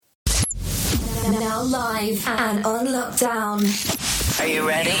Now live and on lockdown. Are you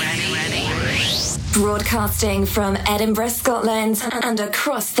ready? Broadcasting from Edinburgh, Scotland and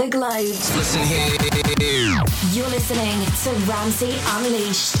across the globe. Listen here. You're listening to Ramsey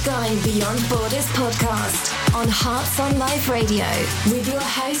Unleashed, Going Beyond Borders podcast on Hearts on Live Radio with your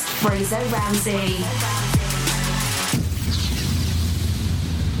host, Fraser Ramsey.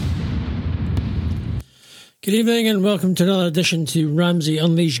 Good evening and welcome to another edition to Ramsey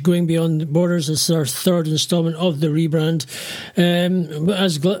Unleashed Going Beyond Borders. This is our third instalment of the rebrand.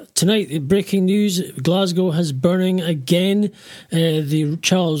 Tonight, breaking news, Glasgow has burning again. The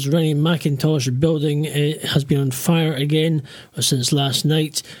Charles Rennie Mackintosh building has been on fire again since last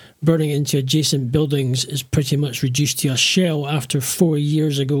night. Burning into adjacent buildings is pretty much reduced to a shell after 4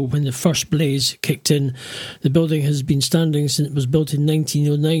 years ago when the first blaze kicked in. The building has been standing since it was built in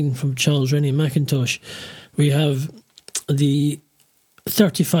 1909 from Charles Rennie Mackintosh. We have the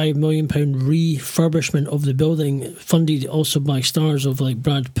 £35 million refurbishment of the building, funded also by stars of like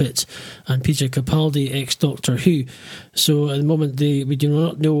Brad Pitt and Peter Capaldi, ex-Doctor Who. So at the moment we do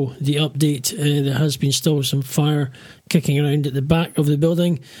not know the update. There has been still some fire kicking around at the back of the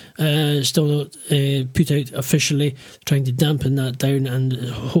building, still not put out officially, trying to dampen that down, and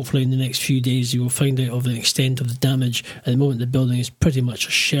hopefully in the next few days you will find out of the extent of the damage. At the moment the building is pretty much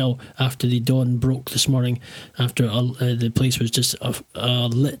a shell after the dawn broke this morning, after the place was just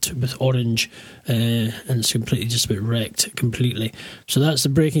lit with orange, and it's completely just about wrecked completely. So that's the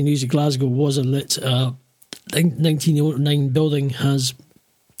breaking news. Glasgow was a lit 1909 building, has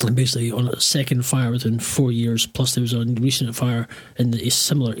basically on a second fire within 4 years, plus there was a recent fire in a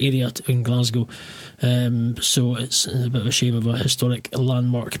similar area in Glasgow. So it's a bit of a shame of a historic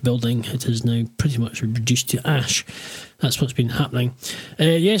landmark building. It is now pretty much reduced to ash. That's what's been happening.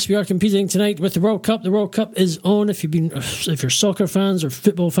 Yes, we are competing tonight with the World Cup. The World Cup is on. If you're soccer fans or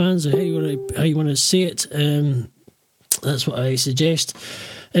football fans, or how you want to say it, that's what I suggest.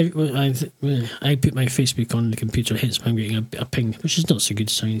 I put my Facebook on the computer, hence I'm getting a ping, which is not so good,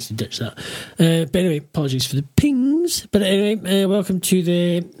 so I need to ditch that. But anyway, apologies for the pings. But anyway, welcome to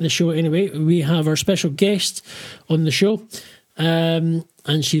the show anyway. We have our special guest on the show, and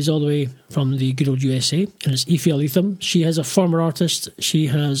she's all the way from the good old USA, and it's Aoife Leatham. She is a former artist. She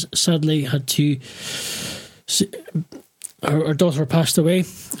has sadly had to... Her daughter passed away,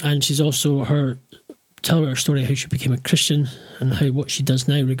 and she's also tell her story how she became a Christian and what she does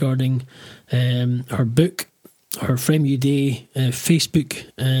now regarding her book, her Frame You Day Facebook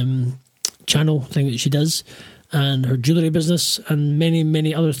channel thing that she does, and her jewellery business, and many,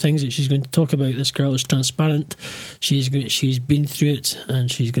 many other things that she's going to talk about. This girl is transparent. She's been through it,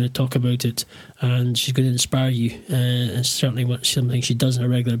 and she's going to talk about it, and she's going to inspire you. It's certainly something she does on a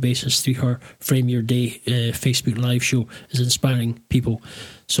regular basis through her Frame Your Day Facebook live show, is inspiring people.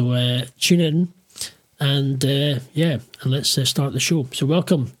 So tune in. And let's start the show. So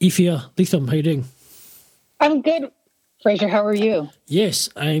welcome, Aoife Leatham. How are you doing? I'm good, Fraser. How are you? Yes,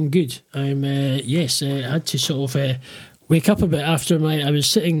 I'm good. I had to sort of wake up a bit after I was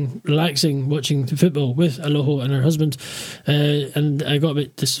sitting, relaxing, watching the football with Aloho and her husband, and I got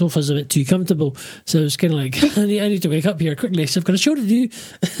the sofa's a bit too comfortable, so I was kind of like, I need to wake up here quickly, so I've got a show to do.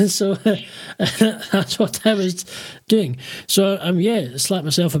 So that's what I was doing. So slapped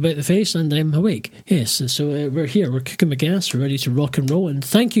myself about the face and I'm awake. Yes, so we're here, we're cooking the gas, we're ready to rock and roll, and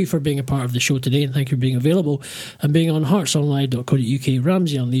thank you for being a part of the show today, and thank you for being available and being on heartsonlive.co.uk,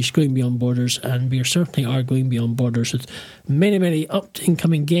 Ramsey Unleashed, Going Beyond Borders, and we certainly are going beyond borders with many, many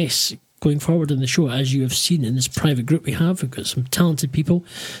incoming guests going forward in the show, as you have seen in this private group we have. We've got some talented people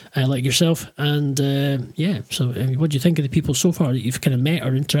like yourself, and so what do you think of the people so far that you've kind of met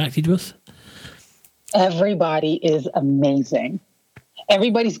or interacted with? Everybody is amazing.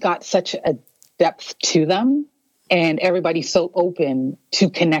 Everybody's got such a depth to them, and everybody's so open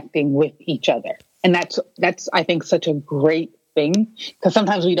to connecting with each other. And that's I think such a great thing, because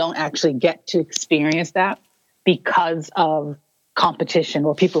sometimes we don't actually get to experience that because of competition,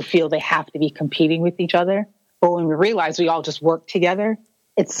 or people feel they have to be competing with each other. But when we realize we all just work together,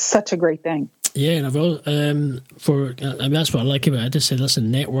 it's such a great thing. Yeah, and that's what I like about it. I just say,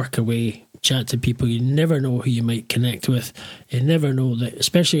 listen, network away, chat to people. You never know who you might connect with. You never know that,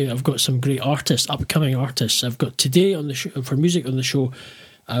 especially I've got some great artists, upcoming artists. I've got today on the show, for music on the show,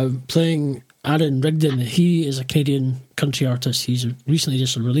 I'm playing Aaron Rigdon. He is a Canadian country artist. He's recently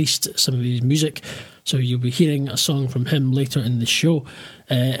just released some of his music So you'll be hearing a song from him later in the show.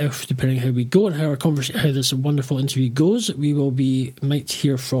 Depending how we go and how how this wonderful interview goes, we might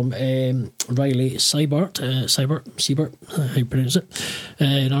hear from Riley Seibert, how you pronounce it.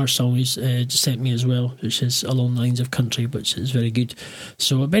 And our song he's just sent me as well, which is along the lines of country, which is very good.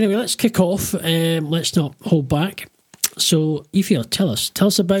 So, but anyway, let's kick off. Let's not hold back. So, Aoife, tell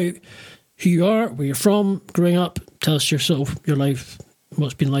us about who you are, where you're from, growing up. Tell us yourself, your life,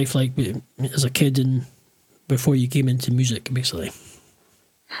 what's been life like as a kid and before you came into music, basically.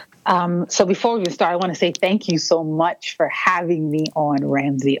 So before we start, I want to say thank you so much for having me on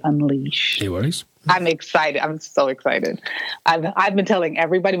Ramsey Unleashed. No worries. I'm excited. I'm so excited. I've been telling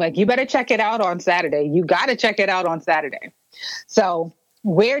everybody, like, you better check it out on Saturday. You got to check it out on Saturday. So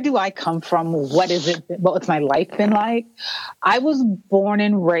where do I come from? What's my life been like? I was born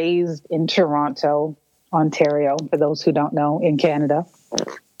and raised in Toronto, Ontario, for those who don't know, in Canada.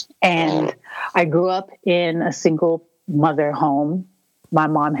 And I grew up in a single mother home. My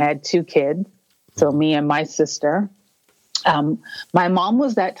mom had 2 kids, so me and my sister. My mom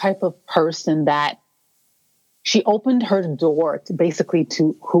was that type of person that she opened her door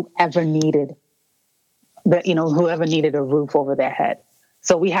to whoever needed a roof over their head.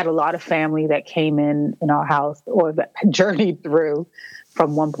 So we had a lot of family that came in our house or that journeyed through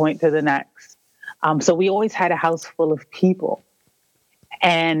from one point to the next. So we always had a house full of people.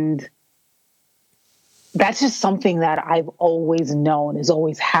 And that's just something that I've always known, is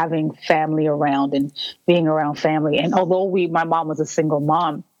always having family around and being around family. And although my mom was a single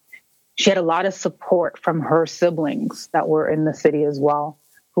mom, she had a lot of support from her siblings that were in the city as well,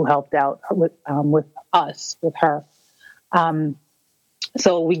 who helped out with her.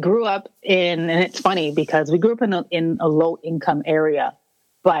 So we grew up and it's funny because we grew up in a low income area,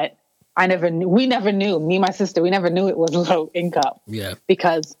 but we never knew, me and my sister, we never knew it was low income. Yeah.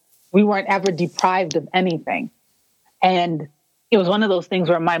 Because we weren't ever deprived of anything. And it was one of those things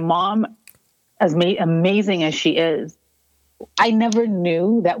where my mom, as amazing as she is, I never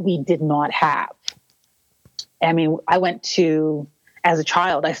knew that we did not have. I mean, as a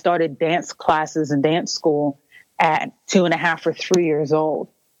child, I started dance classes and dance school at 2.5 or 3 years old.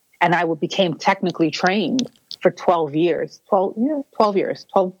 And I became technically trained for 12 years. 12 years.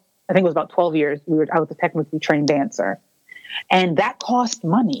 I think it was about 12 years. I was a technically trained dancer. And that cost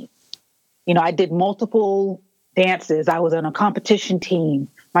money. I did multiple dances. I was on a competition team.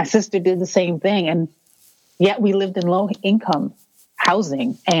 My sister did the same thing. And yet we lived in low income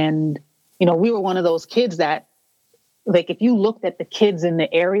housing. And, we were one of those kids that, like, if you looked at the kids in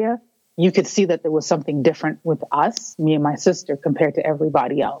the area, you could see that there was something different with us, me and my sister, compared to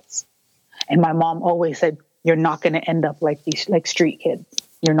everybody else. And my mom always said, you're not going to end up like street kids.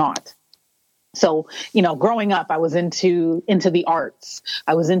 You're not. So, growing up, I was into the arts.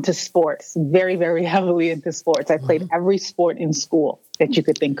 I was into sports, very, very heavily into sports. I played every sport in school that you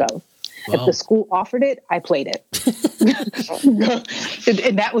could think of. Wow. If the school offered it, I played it.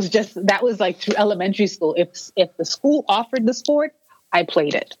 And that was like through elementary school. If the school offered the sport, I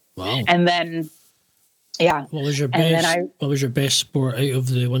played it. Wow. And then, yeah. What was your best sport out of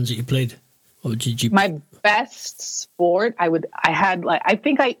the ones that you played? What did you? My best sport, I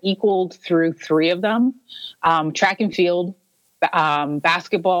think I equaled through 3 of them: track and field,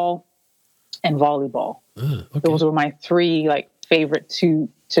 basketball, and volleyball. Okay. Those were my 3 favorite to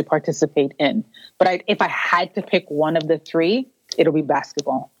participate in. But if I had to pick one of the 3, it'll be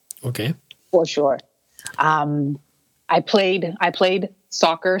basketball. Okay, for sure. I played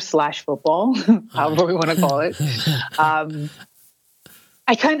soccer / football, however we want to call it.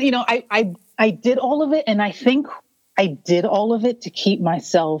 I kind of, I did all of it, and I think I did all of it to keep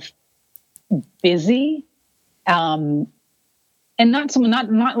myself busy, and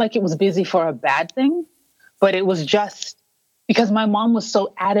not like it was busy for a bad thing, but it was just because my mom was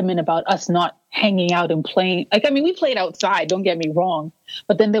so adamant about us not hanging out and playing. We played outside, don't get me wrong,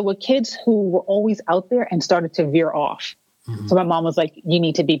 but then there were kids who were always out there and started to veer off. Mm-hmm. So my mom was like, you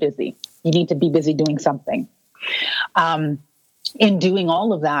need to be busy. You need to be busy doing something. In doing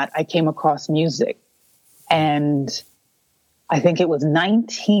all of that, I came across music, and I think it was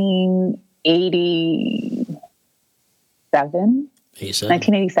 1987,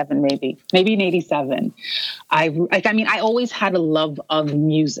 maybe in 87. I always had a love of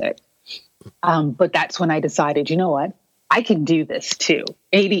music. But that's when I decided, you know what? I can do this too.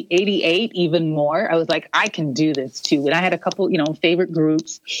 88, even more. I was like, I can do this too. And I had a couple, favorite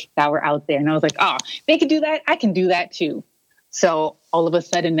groups that were out there. And I was like, they can do that. I can do that too. So all of a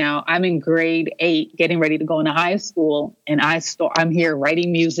sudden now I'm in grade 8, getting ready to go into high school. And I'm here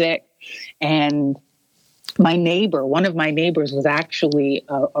writing music. And one of my neighbors was actually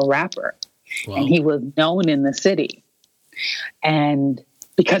a rapper. Wow. And he was known in the city. And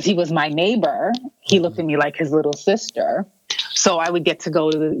because he was my neighbor, he looked at me like his little sister. So I would get to go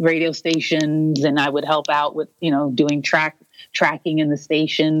to the radio stations, and I would help out with, doing tracking in the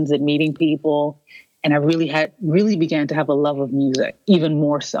stations and meeting people. And I really began to have a love of music, even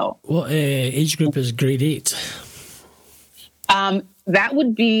more so. What age group is grade 8? That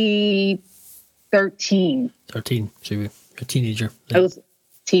would be 13. 13, so you're a teenager. I was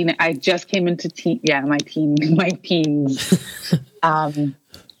teen. I just came into my teens.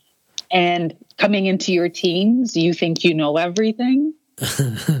 And coming into your teens, you think you know everything.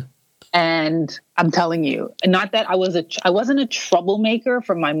 And I'm telling you, not that I wasn't a troublemaker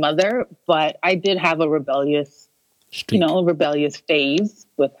for my mother, but I did have a rebellious phase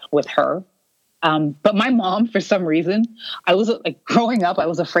with her. But my mom, for some reason, I was like growing up, I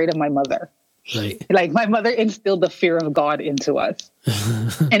was afraid of my mother. Right. Like my mother instilled the fear of God into us.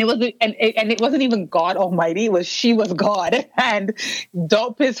 And it wasn't even God Almighty, she was God, and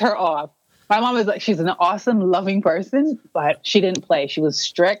don't piss her off. My mom is like, she's an awesome, loving person, but she didn't play. She was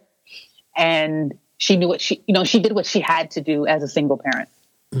strict, and she knew what she did what she had to do as a single parent.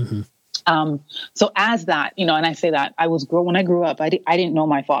 Mm-hmm. So as that, and I say that when I grew up, I didn't know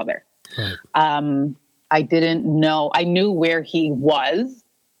my father. Right. I didn't know, I knew where he was,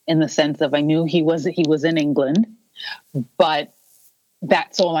 in the sense of I knew he was in England, but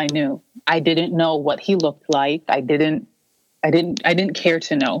that's all I knew. I didn't know what he looked like. I didn't care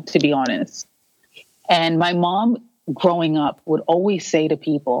to know, to be honest. And my mom growing up would always say to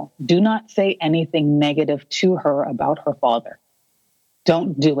people, do not say anything negative to her about her father.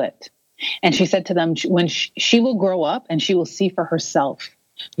 Don't do it. And she said to them, when she will grow up and she will see for herself,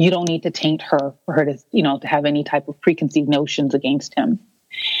 you don't need to taint her for her to, to have any type of preconceived notions against him.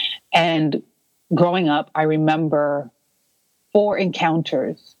 And growing up, I remember 4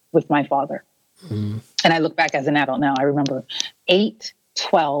 encounters with my father. Mm. And I look back as an adult now, I remember 8,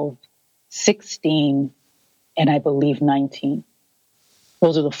 12, 16, and I believe 19.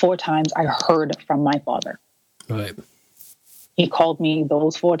 Those are the 4 times I heard from my father. Right. He called me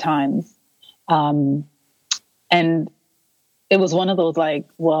those 4 times. And it was one of those like,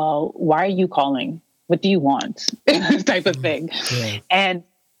 well, why are you calling? What do you want? type of thing. Yeah. And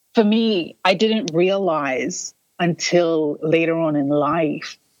for me, I didn't realize until later on in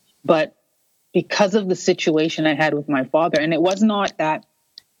life, but because of the situation I had with my father, and it was not that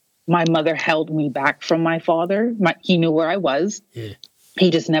my mother held me back from my father. He knew where I was. Yeah. He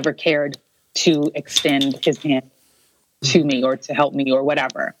just never cared to extend his hand to me or to help me or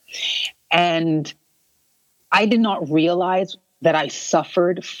whatever. And I did not realize that I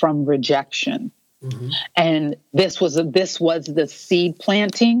suffered from rejection. Mm-hmm. And this was the seed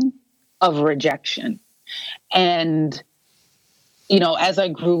planting of rejection. And, as I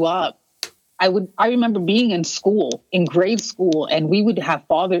grew up, I remember being in school, in grade school, and we would have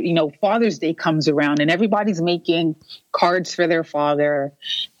Father's Day comes around and everybody's making cards for their father.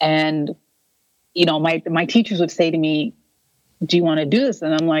 And, my teachers would say to me, do you want to do this?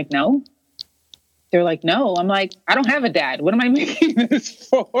 And I'm like, no. They're like, no. I'm like, I don't have a dad. What am I making this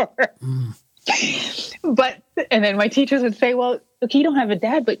for? Mm. And then my teachers would say, well, okay, you don't have a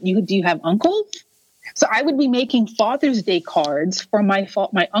dad, but do you have uncles? So I would be making Father's Day cards for my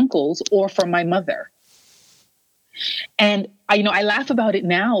uncles or for my mother. And I laugh about it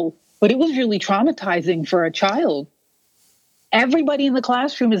now, but it was really traumatizing for a child. Everybody in the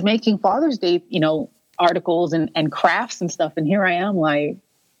classroom is making Father's Day, articles and crafts and stuff. And here I am like,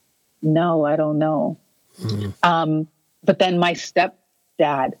 no, I don't know. Mm-hmm. But then my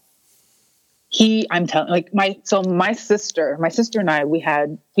stepdad, my sister and I, we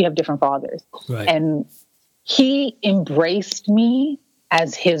have different fathers. Right. And he embraced me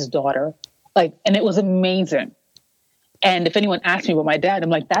as his daughter. And it was amazing. And if anyone asked me about my dad, I'm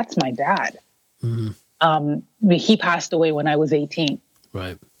like, that's my dad. Mm-hmm. He passed away when I was 18.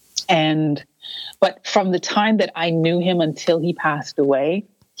 Right. But from the time that I knew him until he passed away,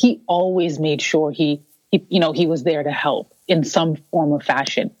 he always made sure he was there to help in some form or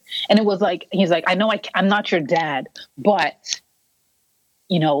fashion. And it was like, he's like, I know I'm not your dad, but,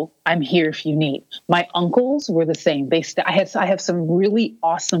 I'm here if you need. My uncles were the same. I have some really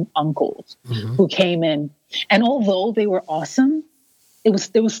awesome uncles mm-hmm. who came in. And although they were awesome, there was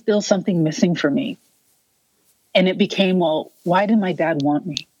still something missing for me. And it became, well, why did my dad want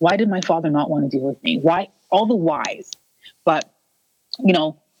me? Why did my father not want to deal with me? Why? All the whys. But,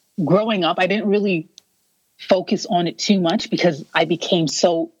 growing up, I didn't really focus on it too much because I became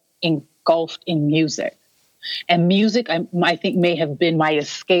so engulfed in music. And music, I think, may have been my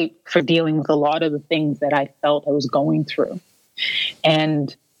escape for dealing with a lot of the things that I felt I was going through.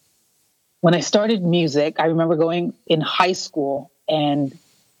 And when I started music, I remember going in high school, and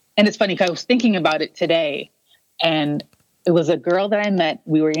it's funny because I was thinking about it today, and it was a girl that I met.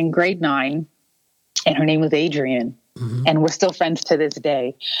 We were in grade 9, and her name was Adrian, and we're still friends to this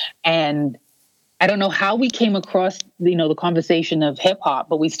day. And I don't know how we came across, the conversation of hip hop,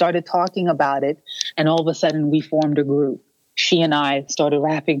 but we started talking about it, and all of a sudden we formed a group. She and I started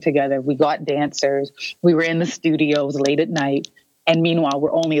rapping together. We got dancers. We were in the studios late at night. And meanwhile,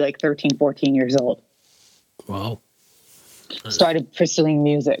 we're only like 13, 14 years old. Wow. Started pursuing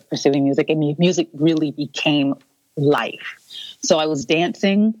music, and music really became life. So I was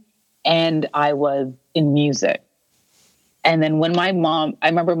dancing and I was in music. And then when I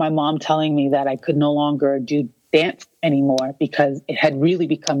remember my mom telling me that I could no longer do dance anymore because it had really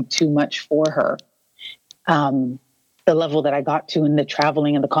become too much for her. The level that I got to in the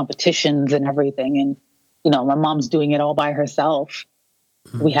traveling and the competitions and everything. And, my mom's doing it all by herself.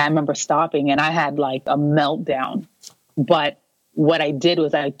 I remember stopping and I had like a meltdown. But what I did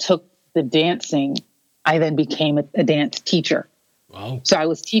was I took the dancing. I then became a dance teacher. Wow. So I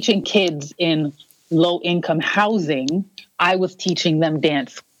was teaching kids in low income housing. I was teaching them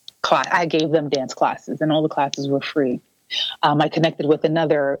dance class. I gave them dance classes and all the classes were free. I connected with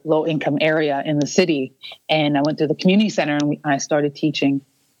another low income area in the city, and I went to the community center and I started teaching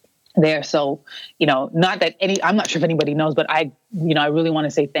there. So, not that I'm not sure if anybody knows, but I really want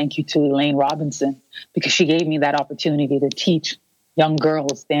to say thank you to Elaine Robinson because she gave me that opportunity to teach young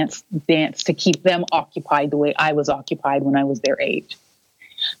girls dance to keep them occupied the way I was occupied when I was their age.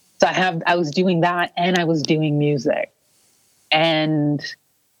 So I was doing that and I was doing music. And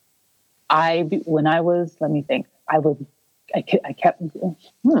as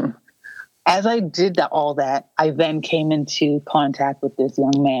I did all that, I then came into contact with this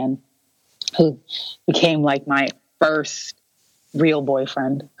young man who became like my first real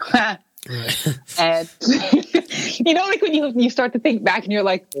boyfriend. And like when you start to think back and you're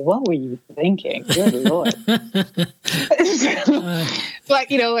like, what were you thinking? Good Lord. But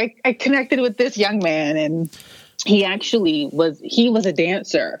I connected with this young man, and he was a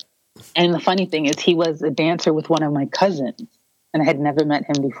dancer. And the funny thing is he was a dancer with one of my cousins, and I had never met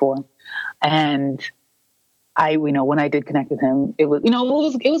him before. And when I did connect with him, it was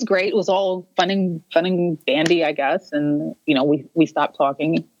great. It was all fun and dandy, I guess. And, we stopped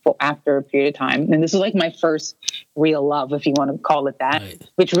talking after a period of time. And this was like my first real love, if you want to call it that, right.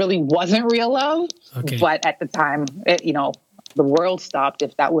 Which really wasn't real love. Okay. But at the time, the world stopped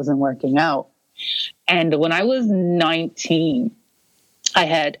if that wasn't working out. And when I was 19, I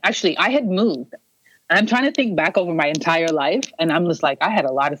had moved. And I'm trying to think back over my entire life, and I'm just like, I had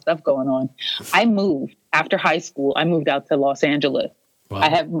a lot of stuff going on. I moved after high school. I moved out to Los Angeles. Wow.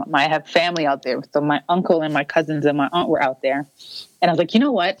 I have family out there. So my uncle and my cousins and my aunt were out there. And I was like, you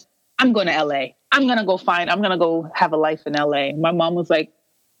know what? I'm going to LA. I'm going to go have a life in LA. My mom was like,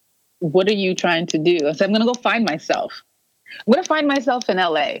 what are you trying to do? I said, I'm going to go find myself. I'm going to find myself in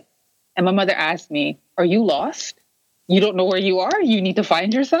LA. And my mother asked me, are you lost? You don't know where you are? You need to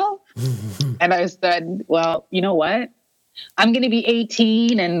find yourself? And I said, well, you know what? I'm going to be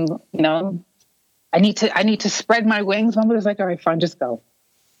 18 and, I need to spread my wings. My mother's like, all right, fine, just go.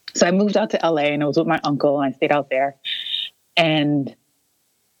 So I moved out to LA and I was with my uncle and I stayed out there. And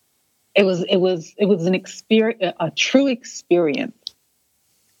it was an experience, a true experience.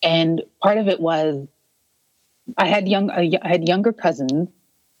 And part of it was I had younger cousins,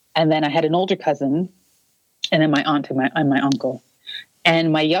 and then I had an older cousin, and then my aunt and my uncle.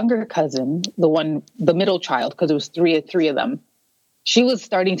 And my younger cousin, the middle child, because it was three of them, she was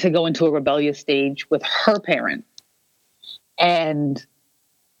starting to go into a rebellious stage with her parents. And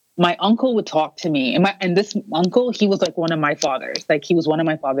my uncle would talk to me, and this uncle, he was like one of my fathers. Like he was one of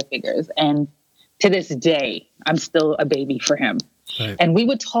my father figures. And to this day, I'm still a baby for him. Right. And we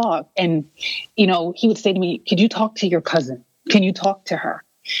would talk, and, he would say to me, could you talk to your cousin? Can you talk to her?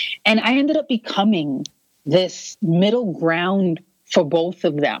 And I ended up becoming this middle ground for both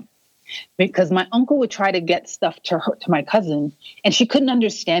of them, because my uncle would try to get stuff to my cousin, and she couldn't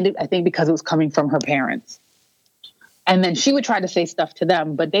understand it, I think, because it was coming from her parents. And then she would try to say stuff to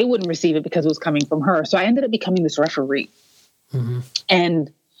them, but they wouldn't receive it because it was coming from her. So I ended up becoming this referee. Mm-hmm.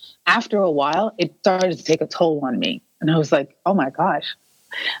 And after a while, it started to take a toll on me. And I was like, oh my gosh,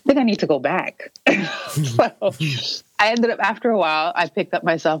 I think I need to go back. So I ended up, after a while, I picked up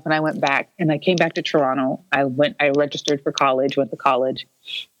myself and I went back, and I came back to Toronto. I registered for college, went to college.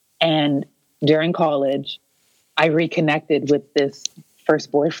 And during college, I reconnected with this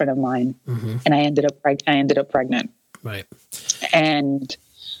first boyfriend of mine, mm-hmm. and I ended up pregnant. Right. And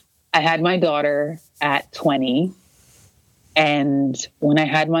I had my daughter at 20. And when I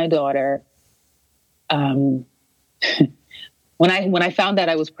had my daughter, when I found that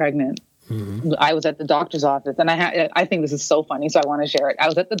I was pregnant, I was at the doctor's office, and I think this is so funny, so I want to share it. I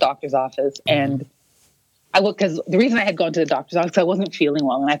was at the doctor's office, and because the reason I had gone to the doctor's office, I wasn't feeling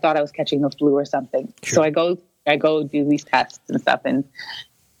well, and I thought I was catching the flu or something. Sure. So I go do these tests and stuff, and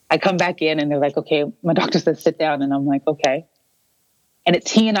I come back in, and they're like, okay, my doctor says sit down, and I'm like, okay. And it's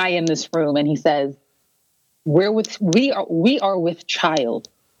he and I in this room, and he says, we are with child.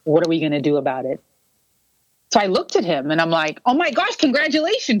 What are we going to do about it? So I looked at him and I'm like, oh my gosh,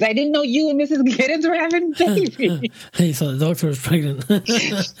 congratulations. I didn't know you and Mrs. Giddens were having a baby. He thought the doctor was pregnant.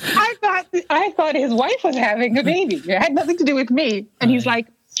 I thought his wife was having a baby. It had nothing to do with me. And he's like,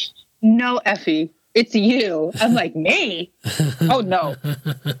 no, Effie, it's you. I'm like, me? Oh, no.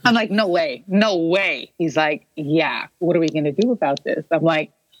 I'm like, no way. No way. He's like, yeah, what are we going to do about this? I'm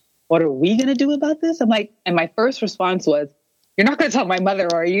like, what are we going to do about this? I'm like, and my first response was, you're not going to tell my mother,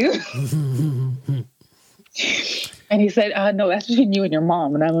 are you? And he said, no, that's between you and your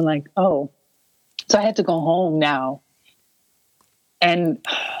mom. And I'm like, oh. So I had to go home now. And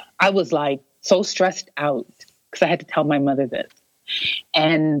I was like so stressed out because I had to tell my mother this.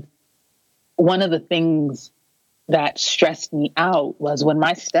 And one of the things that stressed me out was when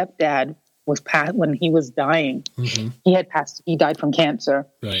my stepdad when he was dying, he died from cancer.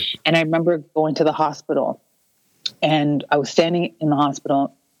 Right. And I remember going to the hospital, and I was standing in the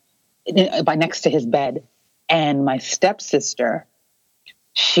hospital next to his bed. And my stepsister,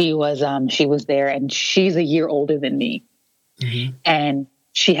 she was there, and she's a year older than me. And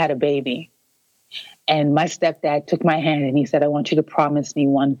she had a baby. And my stepdad took my hand and he said, I want you to promise me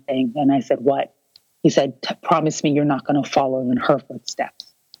one thing. And I said, what? He said, promise me you're not going to follow in her footsteps.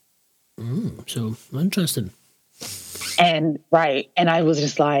 So interesting. And right. And I was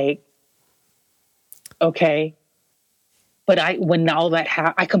just like, okay. But when all that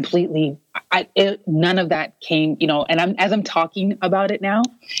happened, none of that came, and as I'm talking about it now,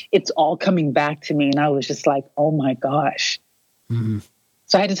 it's all coming back to me. And I was just like, oh my gosh.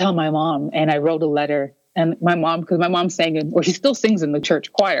 So I had to tell my mom, and I wrote a letter, and because my mom sang she still sings in the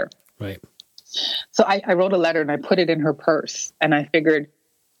church choir. Right. So I wrote a letter and I put it in her purse, and I figured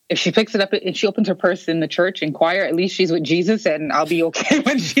if she picks it up, if she opens her purse in the church and choir, at least she's with Jesus, and I'll be okay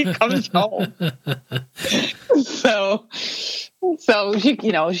when she comes home. So she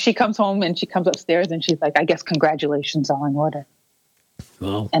comes home, and she comes upstairs, and she's like, I guess congratulations are in order.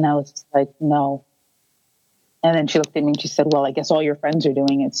 Wow. And I was just like, no. And then she looked at me and she said, well, I guess all your friends are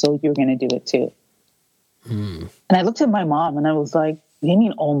doing it, so you're going to do it too. And I looked at my mom and I was like, what do you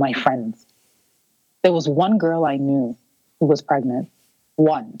mean all my friends? There was one girl I knew who was pregnant.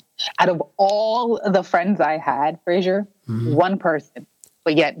 One. Out of all the friends I had, Fraser, one person.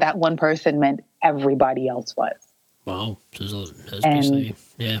 But yet that one person meant everybody else was. Wow. That's basically,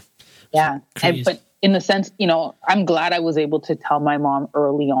 yeah. Yeah. But in the sense, I'm glad I was able to tell my mom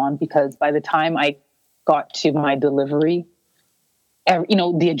early on, because by the time I got to my delivery,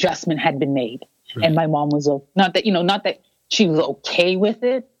 the adjustment had been made. Right. And my mom was, not that she was okay with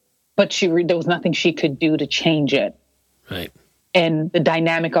it, but there was nothing she could do to change it. Right. And the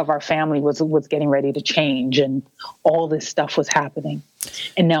dynamic of our family was getting ready to change, and all this stuff was happening.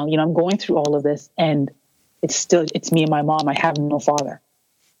 And now, I'm going through all of this, and it's me and my mom. I have no father.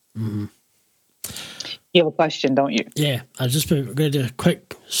 You have a question, don't you? Yeah. I was just going to do a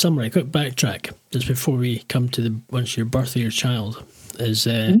quick summary, quick backtrack, just before we come to once your birth of your child, is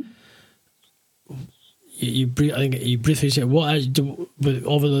you briefly said when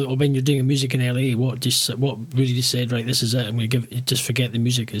you're doing music in LA, what really said, right, this is it, I'm going to just forget the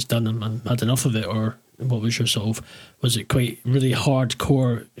music, it's done, I've had enough of it, or what was your was it quite really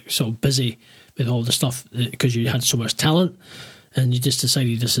hardcore, sort of busy with all the stuff because you had so much talent, and you just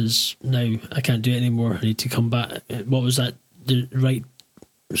decided this is now, I can't do it anymore, I need to come back? What was that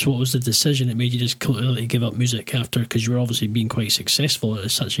so what was the decision that made you just completely give up music after, because you were obviously being quite successful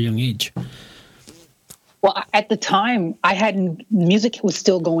at such a young age? Well, at the time, music was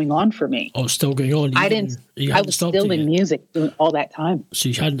still going on for me. Oh, still going on? I was still in music doing all that time. So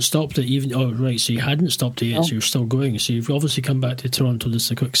you hadn't stopped it even? Oh, right. So you hadn't stopped it yet, so you're still going. So you've obviously come back to Toronto. Just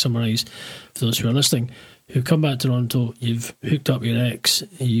to quick summarise for those who are listening. Who've come back to Toronto, you've hooked up your ex,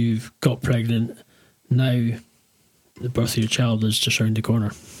 you've got pregnant. Now the birth of your child is just around the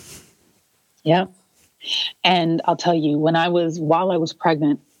corner. Yeah. And I'll tell you, while I was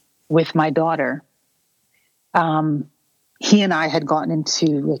pregnant with my daughter, he and I had gotten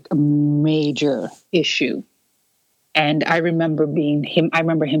into a major issue. And I remember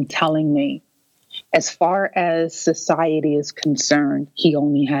him telling me, as far as society is concerned, he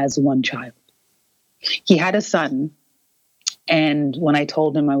only has one child. He had a son. And when I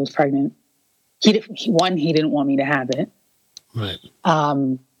told him I was pregnant, he didn't want me to have it. Right.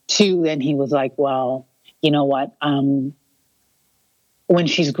 Two, then he was like, well, you know what? When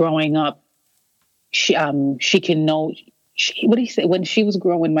she's growing up, she can know. What do you say?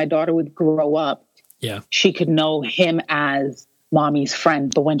 When my daughter would grow up, Yeah. she could know him as mommy's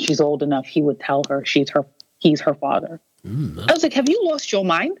friend. But when she's old enough, he would tell her he's her father. I was like, have you lost your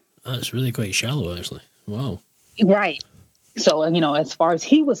mind? That's really quite shallow, actually. Wow. Right. So, as far as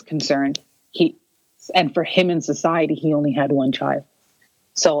he was concerned, and for him in society, he only had one child.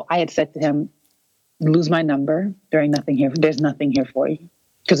 So I had said to him, lose my number. There's nothing here for you,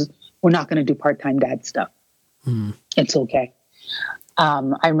 because we're not going to do part-time dad stuff. It's okay.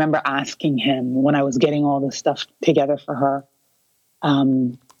 I remember asking him when I was getting all this stuff together for her.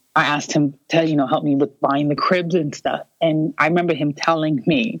 I asked him to, help me with buying the cribs and stuff. And I remember him telling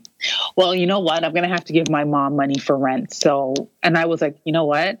me, well, you know what? I'm going to have to give my mom money for rent. And I was like, you know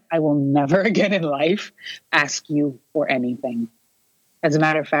what? I will never again in life ask you for anything. As a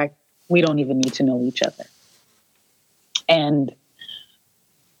matter of fact, we don't even need to know each other. And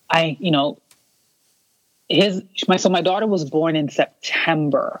so my daughter was born in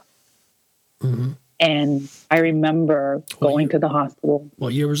September. Mm-hmm. And I remember going to the hospital.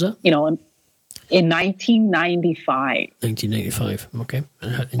 What year was that? In 1995. 1995. Okay.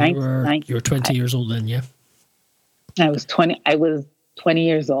 And you were 20 years old then, yeah? I was 20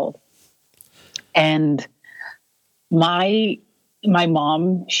 years old. And my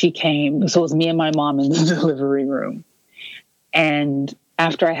mom, she came. So it was me and my mom in the delivery room. And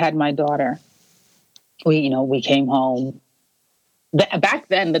after I had my daughter, we came home. Back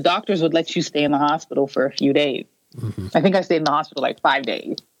then, the doctors would let you stay in the hospital for a few days. Mm-hmm. I think I stayed in the hospital like 5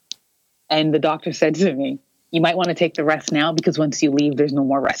 days. And the doctor said to me, you might want to take the rest now, because once you leave, there's no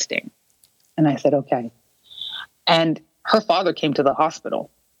more resting. And I said, okay. And her father came to the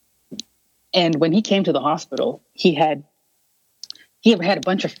hospital. And when he came to the hospital, he had a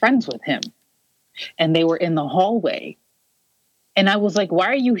bunch of friends with him. And they were in the hallway. And I was like, why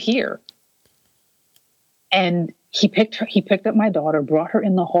are you here? And he picked up my daughter, brought her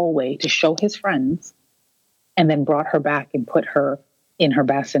in the hallway to show his friends, and then brought her back and put her in her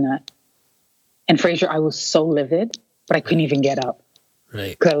bassinet. And Fraser, I was so livid, but I couldn't even get up.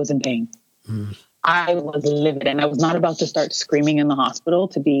 Right. Because I was in pain. I was livid, and I was not about to start screaming in the hospital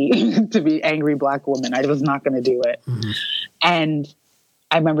to be angry Black woman. I was not going to do it. And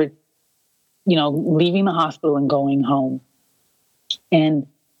I remember, leaving the hospital and going home. And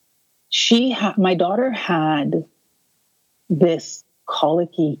my daughter had this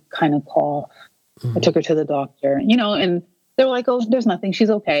colicky kind of cough. I took her to the doctor, and they were like, oh, there's nothing. She's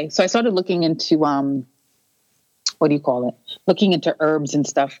okay. So I started looking into, looking into herbs and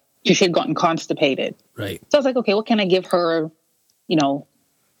stuff. She had gotten constipated. Right. So I was like, okay, what can I give her, to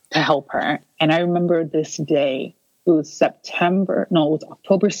help her? And I remember this day, it was October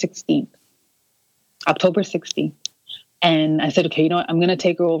 16th. October 16th. And I said, okay, I'm going to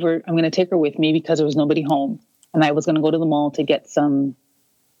take her over. I'm going to take her with me because there was nobody home. And I was going to go to the mall to get some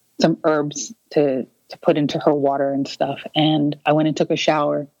herbs to put into her water and stuff. And I went and took a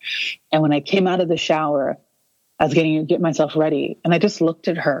shower. And when I came out of the shower, I was get myself ready. And I just looked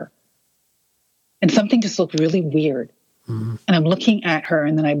at her. And something just looked really weird. And I'm looking at her,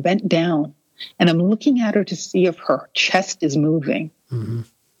 and then I bent down. And I'm looking at her to see if her chest is moving.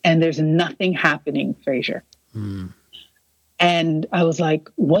 And there's nothing happening, Fraser. And I was like,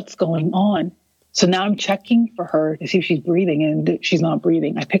 what's going on? So now I'm checking for her to see if she's breathing, and she's not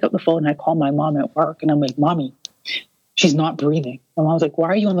breathing. I pick up the phone and I call my mom at work, and I'm like, Mommy, she's not breathing. And I was like, why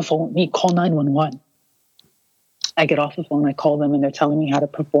are you on the phone with me? Call 911. I get off the phone, I call them, and they're telling me how to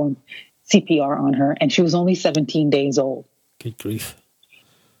perform CPR on her. And she was only 17 days old. Good grief.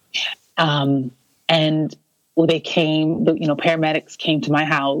 And they came, paramedics came to my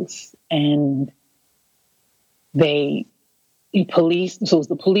house, and police, so it was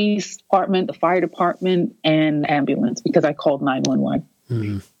the police department, the fire department, and ambulance, because I called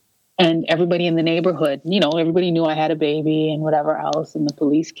 911. And everybody in the neighborhood, everybody knew I had a baby and whatever else. And the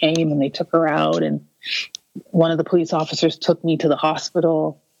police came and they took her out. And one of the police officers took me to the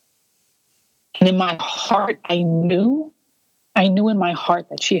hospital. And in my heart, I knew in my heart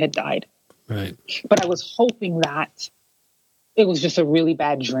that she had died. Right. But I was hoping that it was just a really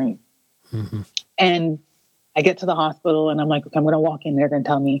bad dream. And I get to the hospital and I'm like, okay, I'm going to walk in. They're going to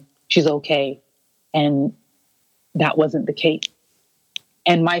tell me she's okay. And that wasn't the case.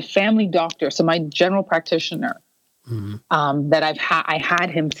 And my family doctor, so my general practitioner, that I had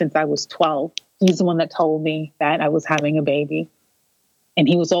him since I was 12. He's the one that told me that I was having a baby. And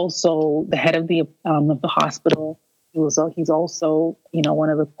he was also the head of the hospital. he's also, one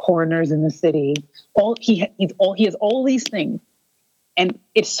of the coroners in the city. He has all these things. And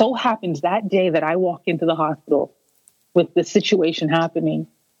it so happens that day that I walk into the hospital with the situation happening,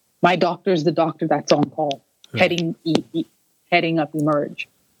 my doctor is the doctor that's on call, heading up Emerge.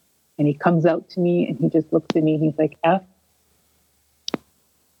 And he comes out to me and he just looks at me and he's like, F.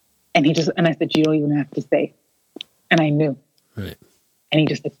 And I said, you don't even have to say. And I knew. Right. And he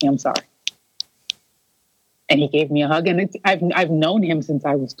just said to me, I'm sorry. And he gave me a hug. And I've known him since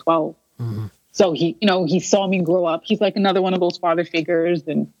I was 12. Mm-hmm. So he saw me grow up. He's like another one of those father figures.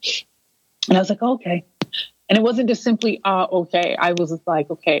 And I was like, okay. And it wasn't just simply, okay. I was just like,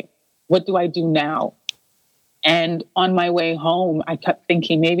 okay, what do I do now? And on my way home, I kept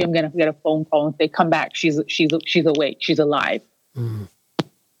thinking maybe I'm going to get a phone call and say, come back. She's awake. She's alive. Mm-hmm.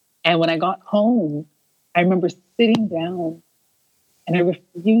 And when I got home, I remember sitting down and I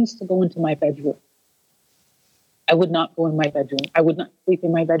refused to go into my bedroom. I would not go in my bedroom. I would not sleep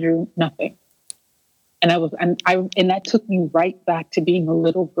in my bedroom, nothing. And that took me right back to being a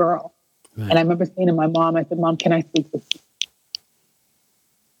little girl. Right. And I remember saying to my mom, I said, Mom, can I sleep with you?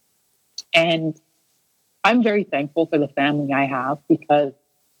 And I'm very thankful for the family I have because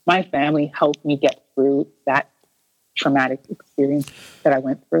my family helped me get through that traumatic experience that I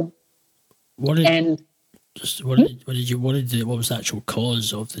went through. What was the actual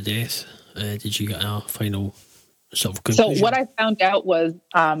cause of the death? Did you get a final sort of conclusion? So what I found out was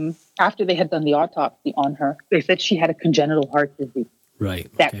after they had done the autopsy on her, they said she had a congenital heart disease. Right.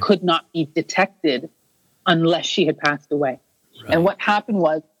 Okay. That could not be detected unless she had passed away. Right. And what happened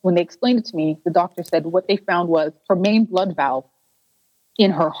was, when they explained it to me, the doctor said what they found was her main blood valve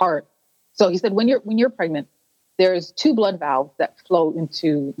in her heart. So he said, when you're pregnant, there's two blood valves that flow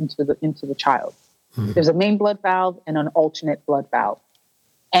into the child. Mm-hmm. There's a main blood valve and an alternate blood valve.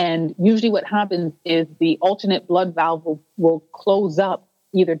 And usually what happens is the alternate blood valve will close up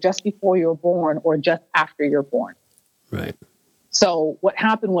either just before you're born or just after you're born. Right. So what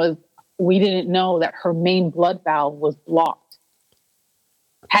happened was we didn't know that her main blood valve was blocked.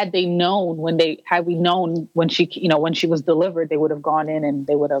 Had we known when she was delivered, they would have gone in and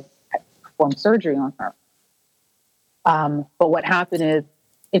they would have performed surgery on her. But what happened is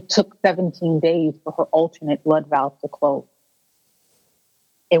it took 17 days for her alternate blood valve to close.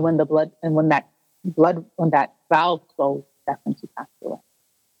 And when that valve closed, that's when she passed away.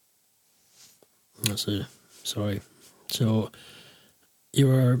 Sorry. So you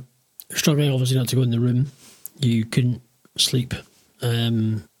were struggling, obviously, not to go in the room. You couldn't sleep.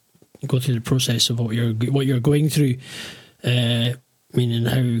 Go through the process of what you're going through, meaning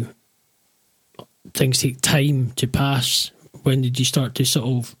how things take time to pass. When did you start to sort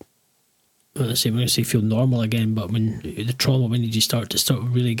of, I'm going to say feel normal again, but when the trauma, when did you start to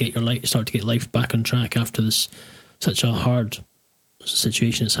really get life back on track after such a hard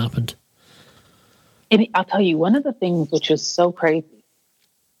situation that's happened? And I'll tell you, one of the things which was so crazy,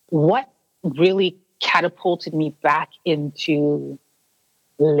 what really catapulted me back into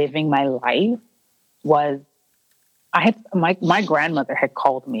living my life was my grandmother had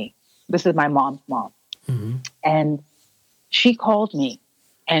called me. This is my mom's mom. Mm-hmm. And she called me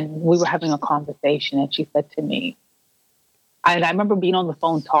and we were having a conversation and she said to me, and I remember being on the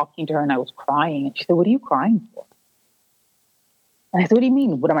phone talking to her and I was crying and she said, what are you crying for? And I said, what do you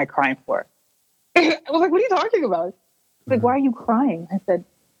mean? What am I crying for? I was like, what are you talking about? She's like, why are you crying? I said,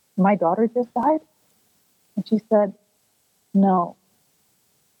 my daughter just died. And she said, no,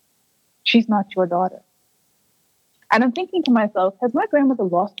 she's not your daughter. And I'm thinking to myself, has my grandmother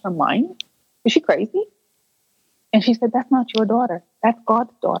lost her mind? Is she crazy? And she said, that's not your daughter. That's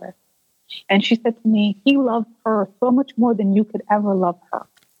God's daughter. And she said to me, he loved her so much more than you could ever love her.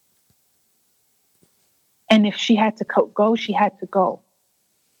 And if she had to go, she had to go.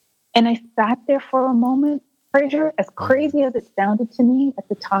 And I sat there for a moment, Fraser, as crazy as it sounded to me at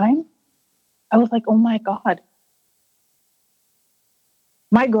the time. I was like, oh my God.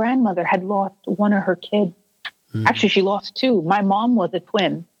 My grandmother had lost one of her kids. Mm. Actually, she lost two. My mom was a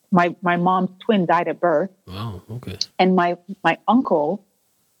twin. My mom's twin died at birth. Wow, okay. And my uncle,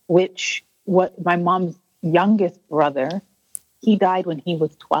 my mom's youngest brother, he died when he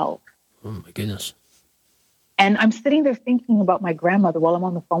was 12. Oh my goodness. And I'm sitting there thinking about my grandmother while I'm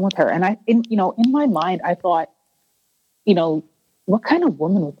on the phone with her. And in my mind, I thought, what kind of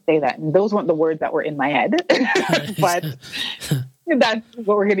woman would say that? And those weren't the words that were in my head, but that's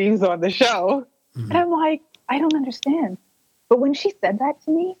what we're going to use on the show. Mm-hmm. And I'm like, I don't understand. But when she said that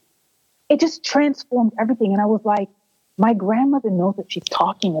to me, it just transformed everything. And I was like, my grandmother knows what she's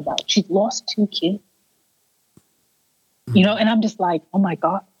talking about. She's lost two kids, and I'm just like, oh my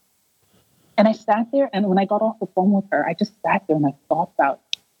God. And I sat there, and when I got off the phone with her, I just sat there and I thought about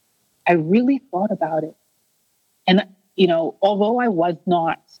it. I really thought about it. And, you know, although I was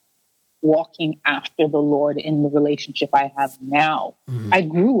not walking after the Lord in the relationship I have now, I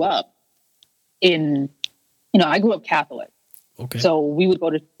grew up I grew up Catholic. Okay. So we would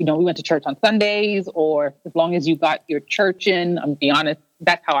go to, we went to church on Sundays, or as long as you got your church in, I'm be honest,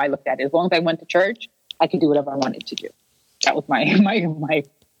 that's how I looked at it. As long as I went to church, I could do whatever I wanted to do. That was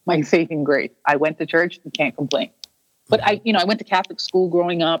my saving grace. I went to church and can't complain. But I went to Catholic school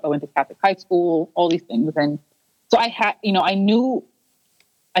growing up. I went to Catholic high school, all these things. And so I had, I knew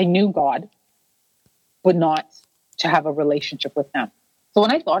God, but not to have a relationship with him. So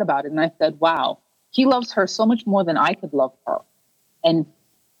when I thought about it and I said, wow, he loves her so much more than I could love her. And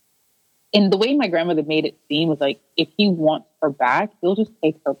in the way my grandmother made it seem was like, if he wants her back, he'll just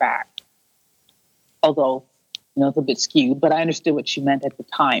take her back. Although, it's a bit skewed, but I understood what she meant at the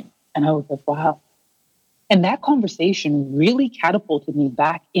time. And I was like, wow. And that conversation really catapulted me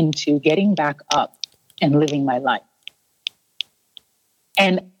back into getting back up and living my life.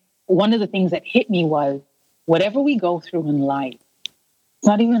 And one of the things that hit me was, whatever we go through in life, it's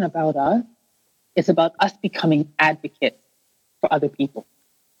not even about us. It's about us becoming advocates for other people.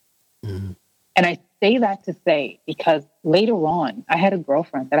 Mm-hmm. And I say that to say, because later on, I had a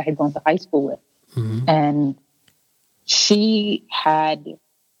girlfriend that I had gone to high school with. Mm-hmm. And she had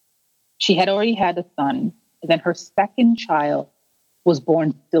already had a son. And then her second child was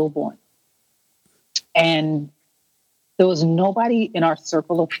born stillborn. And there was nobody in our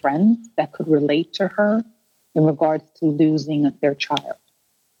circle of friends that could relate to her in regards to losing their child,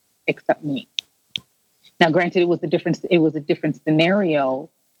 except me. Now, granted, it was a different scenario,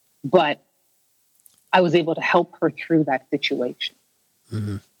 but I was able to help her through that situation.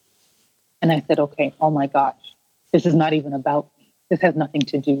 Mm-hmm. And I said, okay, oh my gosh, this is not even about me. This has nothing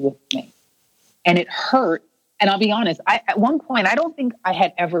to do with me. And it hurt. And I'll be honest, at one point, I don't think I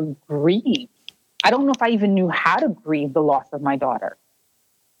had ever grieved. I don't know if I even knew how to grieve the loss of my daughter.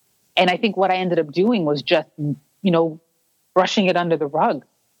 And I think what I ended up doing was just, brushing it under the rug.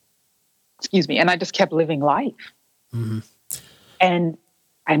 Excuse me. And I just kept living life. Mm-hmm. And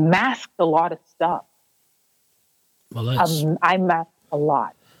I masked a lot of stuff. Well, I masked a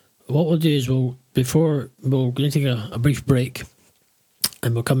lot. What we'll do is we're going to take a brief break,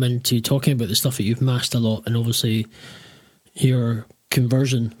 and we'll come into talking about the stuff that you've masked a lot, and obviously your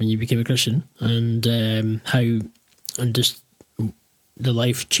conversion when you became a Christian, and just the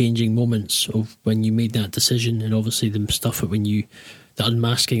life-changing moments of when you made that decision, and obviously the stuff that the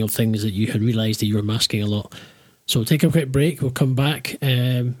unmasking of things that you had realised that you were masking a lot. So we'll take a quick break. We'll come back,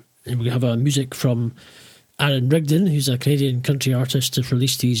 and we'll have music from Aaron Rigdon, who's a Canadian country artist, has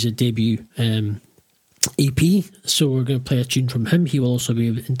released his debut EP. So we're going to play a tune from him. He will also be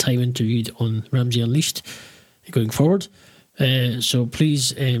in time interviewed on Ramsey Unleashed going forward. So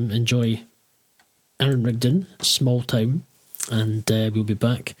please enjoy Aaron Rigdon, Small Town, and we'll be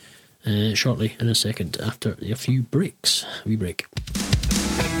back shortly in a second after a few breaks. We break.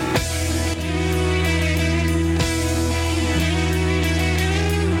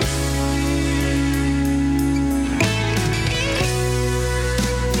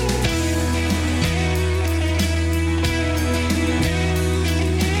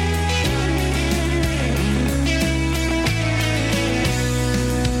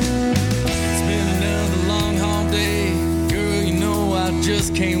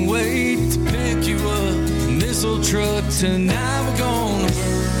 Can't wait to pick you up in this old truck. Tonight we're gonna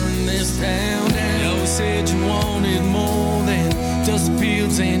burn this town down. You always said you wanted more than dusty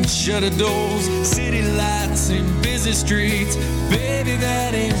fields and shuttered doors, city lights and busy streets. Baby,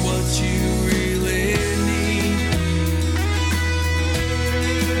 that ain't what you really need.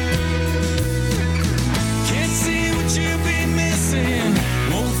 Can't see what you've been missing.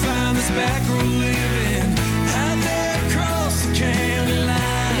 Won't find this back road living out there across the county line.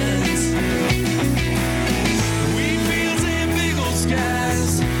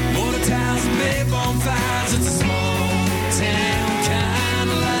 Bonfires, it's a small town kind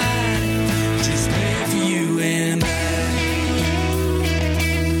of life, just made for you and I.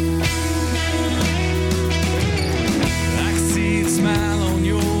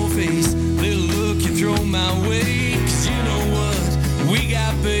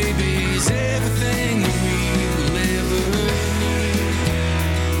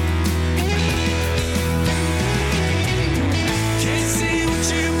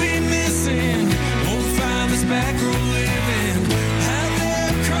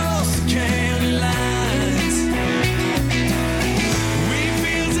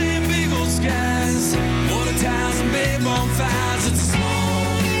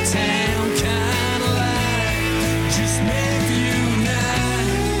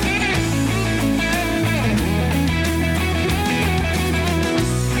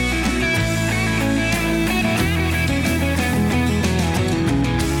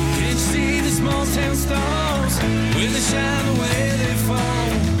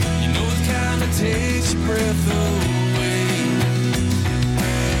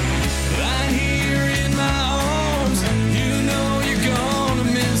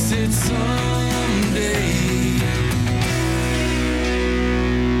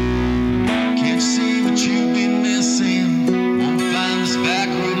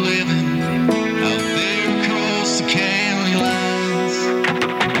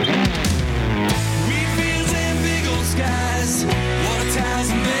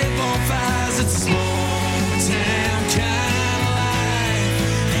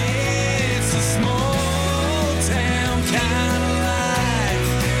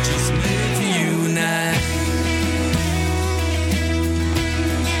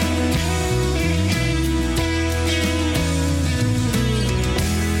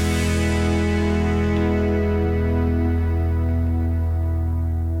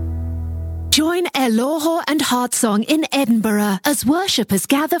 Elohor and Heartsong in Edinburgh as worshippers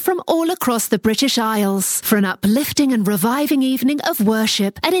gather from all across the British Isles for an uplifting and reviving evening of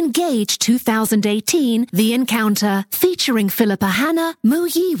worship at Engage 2018 The Encounter, featuring Philippa Hanna,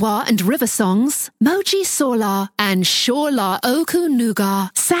 Muyiwa and River Songs, Moji Solar and Shola Oku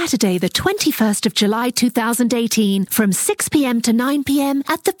Nuga. Saturday the 21st of July 2018 from 6 p.m. to 9 p.m.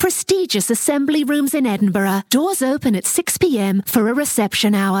 at the prestigious Assembly Rooms in Edinburgh. Doors open at 6 p.m. for a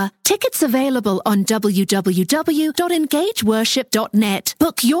reception hour. Tickets available on www.engageworship.net.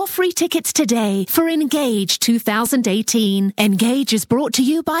 Book your free tickets today for Engage 2018. Engage is brought to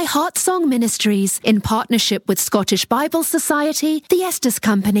you by Heartsong Ministries in partnership with Scottish Bible Society, the Estes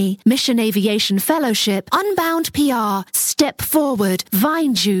Company, Mission Aviation Fellowship, Unbound PR, Step Forward,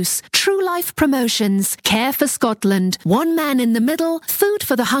 Vine Juice, True Life Promotions, Care for Scotland, One Man in the Middle, Food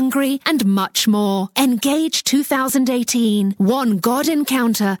for the Hungry, and much more. Engage 2018. One God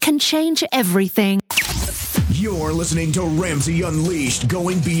encounter can change everything. You're listening to Ramsey Unleashed,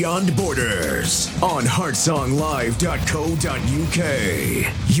 going beyond borders on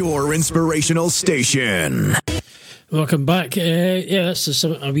heartsonglive.co.uk. Your inspirational station. Welcome back. That's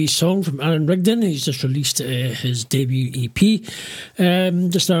a wee song from Aaron Rigdon. He's just released his debut EP.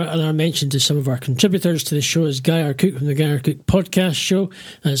 Just another mention to some of our contributors to the show is Guy R. Cook from the Guy R. Cook podcast show.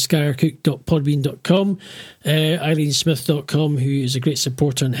 That's guyarcook.podbean.com. EileenSmith.com, who is a great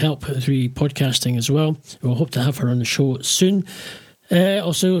supporter and help through podcasting as well. We'll hope to have her on the show soon.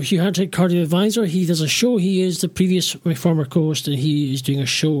 Also, Hugh Hartrick, Cardio Advisor. He does a show. He is my former co-host, and he is doing a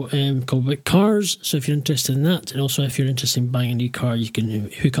show called About Cars. So if you're interested in that, and also if you're interested in buying a new car, you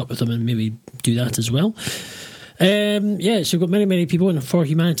can hook up with them and maybe do that as well. So we've got many people in For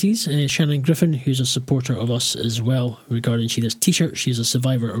Humanities. Shannon Griffin, who's a supporter of us as well, regarding she does t-shirts. She's a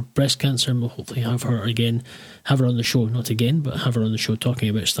survivor of breast cancer, and we'll hopefully have her on the show, not again, but have her on the show talking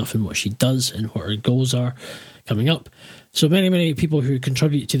about stuff and what she does and what her goals are coming up. So many people who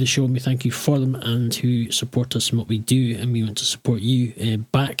contribute to the show, and we thank you for them, and who support us in what we do, and we want to support you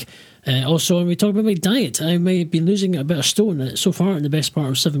back. Also, when we talk about my diet, I may have been losing a bit of stone so far in the best part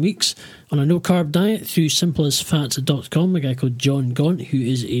of 7 weeks on a no-carb diet through simpleasfat.com. A guy called John Gaunt, who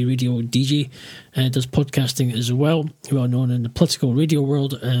is a radio DJ, does podcasting as well, well known in the political radio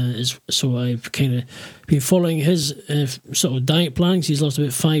world. So I've kind of been following his sort of diet plans. He's lost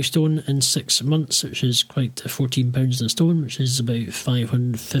about 5 stone in 6 months, which is quite 14 pounds in a stone, which is about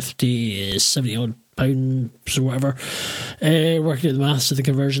 550, 70 odd pounds or whatever, working out the maths of the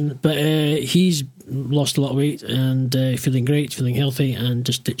conversion. But he's lost a lot of weight and feeling great, feeling healthy, and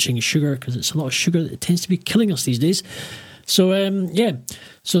just ditching sugar, because it's a lot of sugar that tends to be killing us these days. So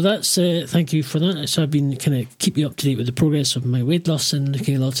so that's thank you for that. So I've been kind of keep you up to date with the progress of my weight loss and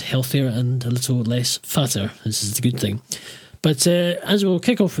looking a lot healthier and a little less fatter. This is the good thing. But as we'll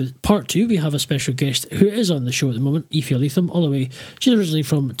kick off with part 2, we have a special guest who is on the show at the moment, Aoife Latham, all the way. She's originally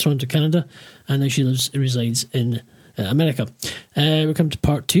from Toronto, Canada, and now she resides in America. We come to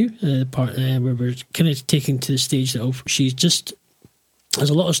part 2, where we're kind of taking to the stage that she's just... There's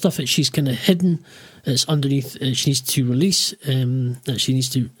a lot of stuff that she's kind of hidden that's underneath. She needs to release. That she needs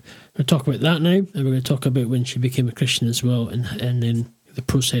to... We'll talk about that now, and we're going to talk about when she became a Christian as well, and then the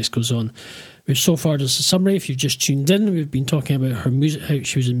process goes on. We've so far, just a summary, if you've just tuned in, we've been talking about her music, how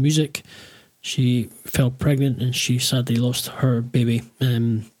she was in music. She fell pregnant and she sadly lost her baby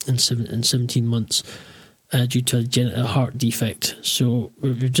in 17 months due to a heart defect. So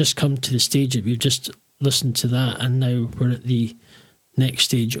we've just come to the stage that we've just listened to that, and now we're at the next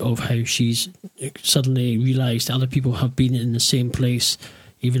stage of how she's suddenly realised other people have been in the same place,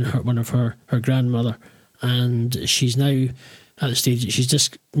 even one of her grandmother, and she's now at the stage that she's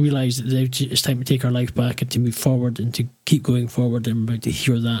just realised that it's time to take her life back and to move forward and to keep going forward, and we're about to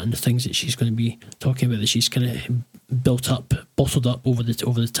hear that and the things that she's going to be talking about that she's kind of bottled up over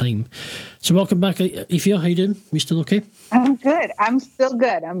the time. So welcome back, Aoife. How you doing? You still okay? I'm good. I'm still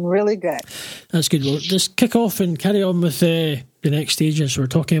good. I'm really good. That's good. Well, just kick off and carry on with the next stage as we're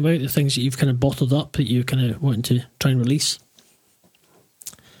talking about the things that you've kind of bottled up that you kind of wanting to try and release.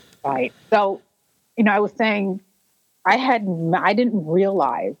 Right. So, I was saying, I didn't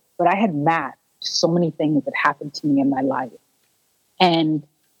realize, but I had mapped so many things that happened to me in my life. And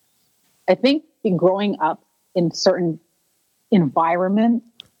I think growing up in certain environments,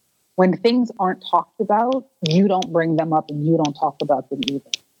 when things aren't talked about, you don't bring them up and you don't talk about them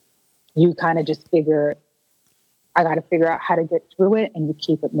either. You kind of just figure, I got to figure out how to get through it, and you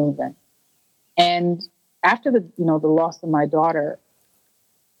keep it moving. And after the loss of my daughter,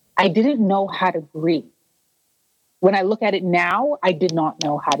 I didn't know how to grieve. When I look at it now, I did not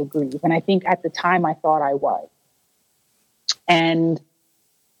know how to grieve. And I think at the time I thought I was. And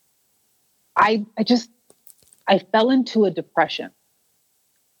I fell into a depression,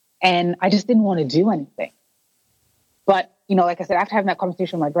 and I just didn't want to do anything. But, like I said, after having that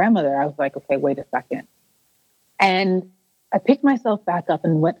conversation with my grandmother, I was like, okay, wait a second. And I picked myself back up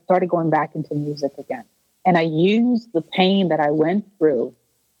and started going back into music again. And I used the pain that I went through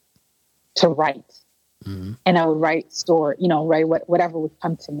to write. Mm-hmm. And I would write write whatever would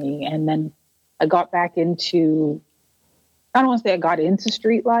come to me. And then I got back into, I don't want to say I got into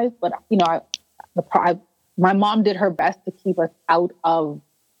street life, but, my mom did her best to keep us out of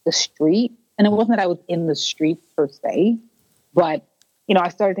the street. And it wasn't that I was in the streets per se, but, I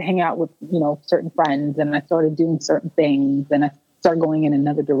started to hang out with, certain friends, and I started doing certain things, and I started going in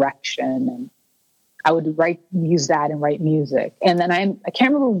another direction, and I would use that and write music. And then I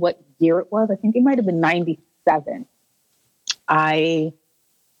can't remember what year it was. I think it might've been 97. I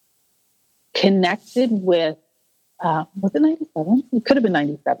connected with, was it 97? It could have been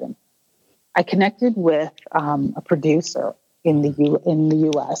 97. I connected with a producer in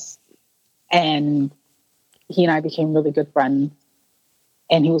the US, and he and I became really good friends.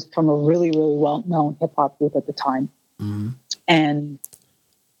 And he was from a really, really well-known hip-hop group at the time. Mm-hmm. And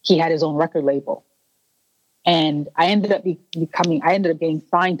he had his own record label. And I ended up getting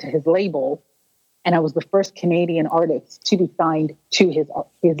signed to his label. And I was the first Canadian artist to be signed to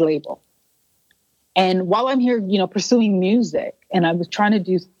his label. And while I'm here, pursuing music, and I was trying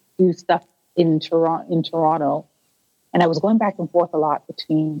to do stuff in Toronto, and I was going back and forth a lot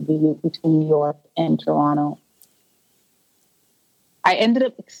between New York and Toronto. I ended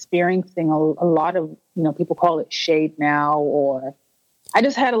up experiencing a lot of, people call it shade now, or I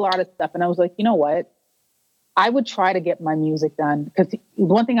just had a lot of stuff. And I was like, you know what? I would try to get my music done. Because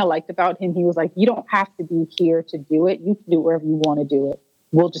one thing I liked about him, he was like, you don't have to be here to do it. You can do it wherever you want to do it.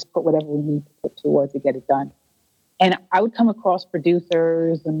 We'll just put whatever we need to put towards to get it done. And I would come across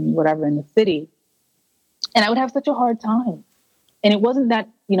producers and whatever in the city, and I would have such a hard time. And it wasn't that,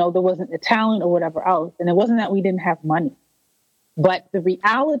 there wasn't the talent or whatever else. And it wasn't that we didn't have money. But the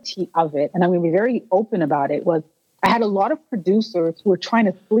reality of it, and I'm going to be very open about it, was I had a lot of producers who were trying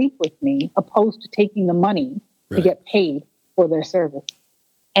to sleep with me opposed to taking the money to get paid for their service.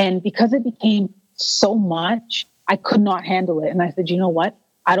 And because it became so much, I could not handle it. And I said, you know what?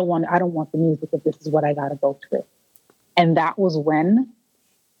 I don't want the music if this is what I got to go through. And that was when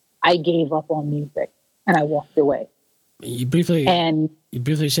I gave up on music and I walked away. You briefly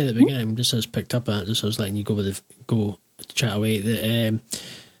said at the beginning, just as picked up at, just as letting you go chat away, the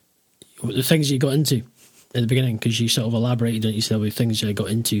things you got into at the beginning, because you sort of elaborated on it, you said with things you got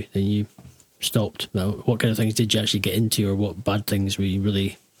into, then you stopped. Now, what kind of things did you actually get into, or what bad things did you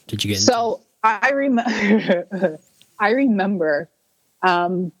get into? So I remember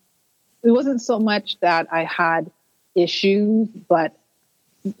it wasn't so much that I had issues, but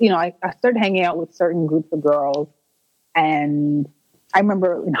I started hanging out with certain groups of girls, and I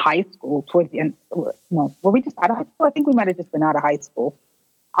remember in high school, towards the end, were we just out of high school? I think we might have just been out of high school.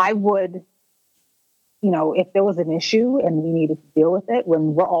 I would, if there was an issue and we needed to deal with it,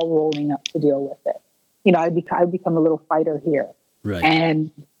 when we're all rolling up to deal with it, I'd become a little fighter here. Right. And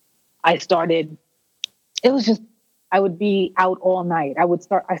I would be out all night.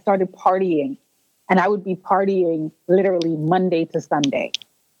 I started partying, and I would be partying literally Monday to Sunday.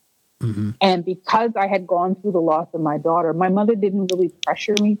 Mm-hmm. And because I had gone through the loss of my daughter, my mother didn't really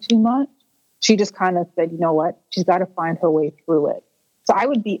pressure me too much. She just kind of said, you know what? She's got to find her way through it. So I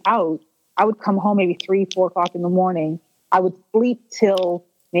would be out. I would come home maybe 3-4 o'clock in the morning. I would sleep till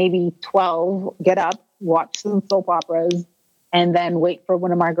maybe 12, get up, watch some soap operas, and then wait for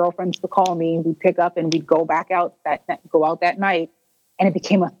one of my girlfriends to call me. We'd pick up and we'd go out that night. And it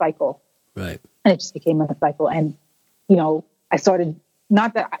became a cycle. Right. And it just became a cycle. And, I started,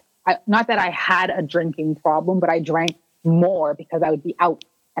 not that I had a drinking problem, but I drank more because I would be out,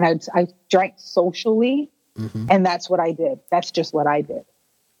 and I drank socially, and that's what I did. That's just what I did.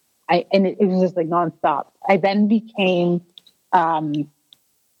 It was just like nonstop. I then became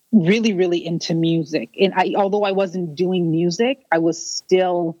really, really into music. And although I wasn't doing music, I was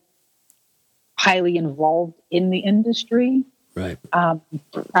still highly involved in the industry. Right.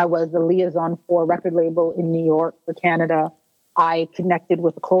 I was a liaison for a record label in New York for Canada. I connected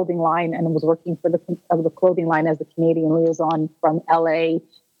with a clothing line and was working for the clothing line as a Canadian liaison from LA.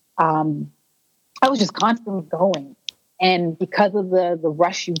 I was just constantly going. And because of the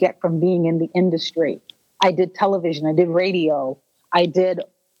rush you get from being in the industry, I did television, I did radio, I did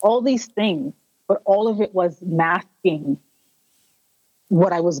all these things, but all of it was masking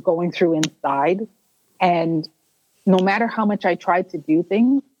what I was going through inside. And no matter how much I tried to do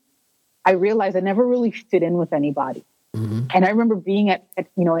things, I realized I never really fit in with anybody. And I remember being at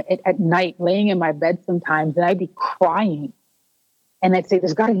night, laying in my bed sometimes, and I'd be crying. And I'd say,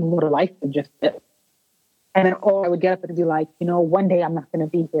 there's got to be more to life than just this. And then, I would get up and be like, one day I'm not going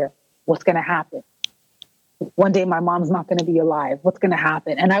to be here. What's going to happen? One day my mom's not going to be alive. What's going to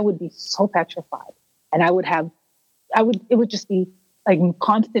happen? And I would be so petrified. And it would just be like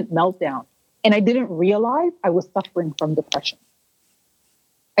constant meltdown. And I didn't realize I was suffering from depression.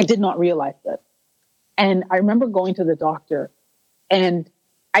 I did not realize this. And I remember going to the doctor, and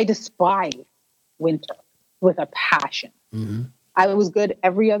I despised winter with a passion. I was good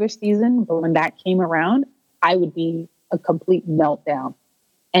every other season, but when that came around, I would be a complete meltdown.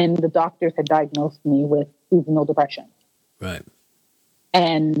 And the doctors had diagnosed me with seasonal depression. Right.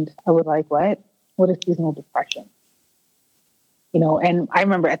 And I was like, what? What is seasonal depression? And I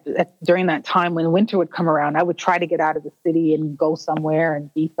remember during that time when winter would come around, I would try to get out of the city and go somewhere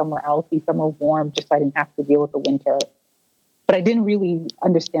and be somewhere else, be somewhere warm, just so I didn't have to deal with the winter. But I didn't really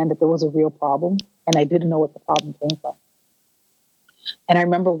understand that there was a real problem, and I didn't know what the problem came from. And I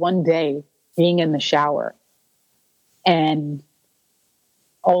remember one day being in the shower, and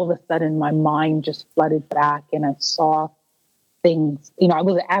all of a sudden my mind just flooded back, and I saw things. I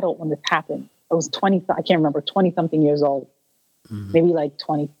was an adult when this happened. I was 20-something years old. Maybe like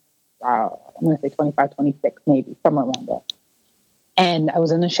 20, I'm going to say 25, 26, maybe, somewhere around there. And I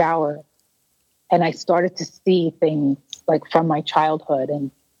was in the shower, and I started to see things like from my childhood,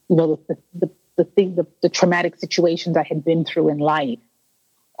 and, the traumatic situations I had been through in life.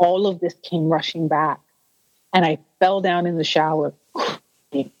 All of this came rushing back, and I fell down in the shower,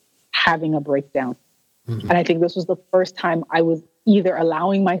 having a breakdown. And I think this was the first time I was either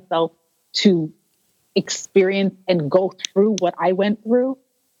allowing myself to experience and go through what I went through,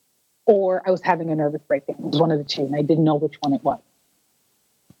 or I was having a nervous breakdown. It was one of the two, and I didn't know which one it was.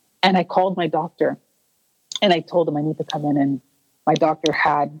 And I called my doctor, and I told him I need to come in, and my doctor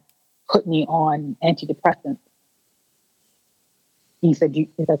had put me on antidepressants. He said, you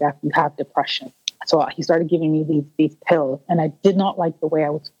have depression. So he started giving me these pills, and I did not like the way I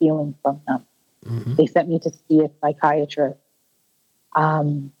was feeling from them. They sent me to see a psychiatrist.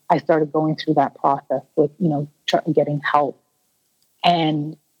 I started going through that process with, getting help.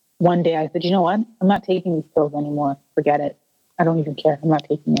 And one day I said, you know what? I'm not taking these pills anymore. Forget it. I don't even care. I'm not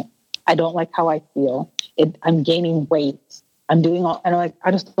taking it. I don't like how I feel. I'm gaining weight. I'm doing all, and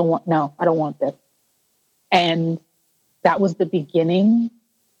I just don't want this. And that was the beginning,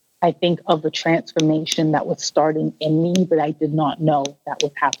 I think, of the transformation that was starting in me, but I did not know that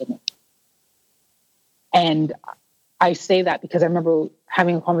was happening. And I say that because I remember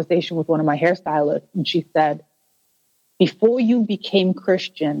having a conversation with one of my hairstylists, and she said, before you became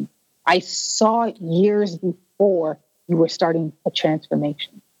Christian, I saw years before you were starting a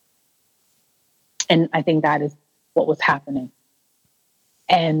transformation. And I think that is what was happening.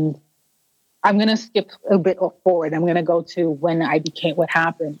 And I'm going to skip a bit forward. I'm going to go to when I became, what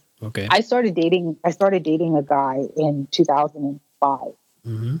happened. Okay. I started dating a guy in 2005.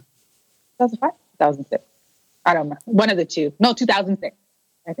 2005? 2006. I don't remember. One of the two. No, 2006.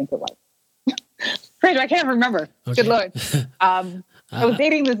 I think it was. Crazy, I can't remember. Okay. Good Lord. I was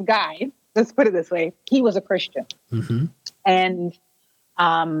dating this guy. Let's put it this way. He was a Christian. And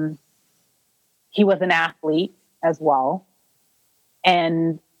he was an athlete as well.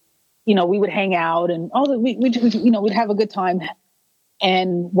 And, we would hang out and we'd have a good time.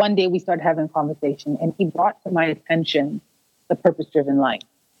 And one day we started having a conversation, and he brought to my attention The Purpose-Driven Life.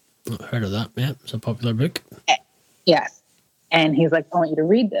 I've heard of that. Yeah, it's a popular book. Yes. And he's like, I want you to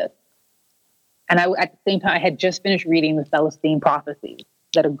read this. And at the same time, I had just finished reading the Celestine Prophecies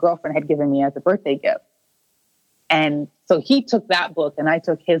that a girlfriend had given me as a birthday gift. And so he took that book, and I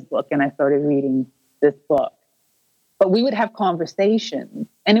took his book, and I started reading this book. But we would have conversations,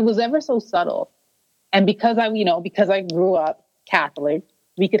 and it was ever so subtle. And because I grew up Catholic,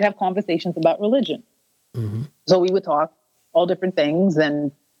 we could have conversations about religion. So we would talk all different things.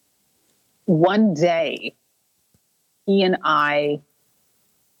 And one day, he and I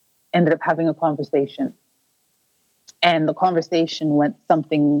ended up having a conversation. And the conversation went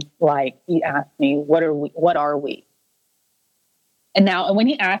something like, he asked me, what are we? And when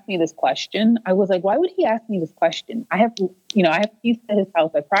he asked me this question, I was like, why would he ask me this question? I have keys to his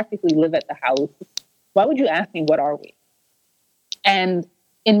house. I practically live at the house. Why would you ask me, what are we? And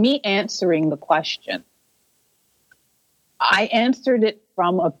in me answering the question, I answered it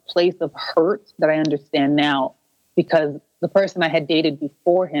from a place of hurt that I understand now, because the person I had dated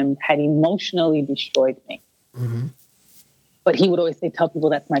before him had emotionally destroyed me. But he would always tell people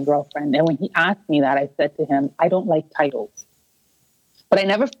that's my girlfriend. And when he asked me that, I said to him, I don't like titles. But I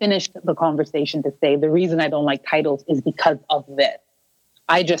never finished the conversation to say the reason I don't like titles is because of this.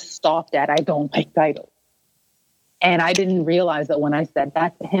 I just stopped at I don't like titles. And I didn't realize that when I said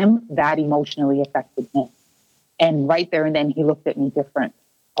that to him, that emotionally affected him. And right there and then he looked at me different.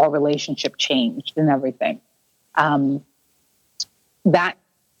 Our relationship changed and everything. That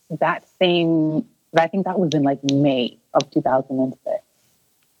same, I think that was in like May of 2006.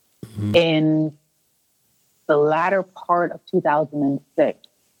 Mm-hmm. In the latter part of 2006,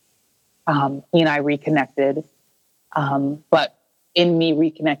 he and I reconnected. But in me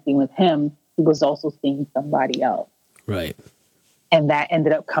reconnecting with him, he was also seeing somebody else. Right. And that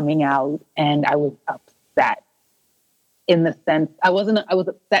ended up coming out, and I was upset. In the sense, I was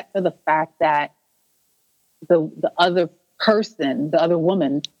upset for the fact that the other person, the other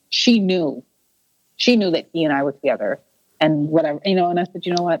woman, she knew that he and I were together and whatever, and I said,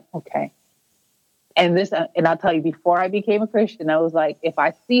 you know what? Okay. And and I'll tell you, before I became a Christian, I was like, if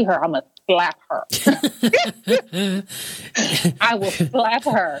I see her, I'm going to slap her. I will slap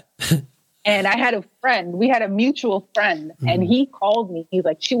her. And I had a friend, we had a mutual friend, and he called me. He's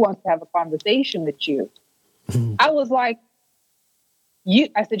like, she wants to have a conversation with you. I was like,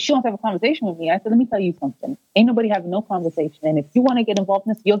 I said, she wants to have a conversation with me. I said, let me tell you something. Ain't nobody having no conversation. And if you want to get involved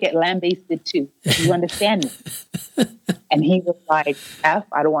in this, you'll get lambasted too. You understand me? And he was like, I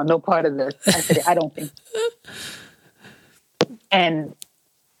don't want no part of this. I said, I don't think so. And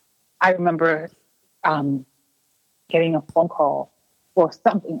I remember getting a phone call or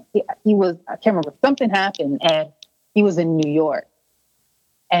something. He was, I can't remember, something happened and he was in New York.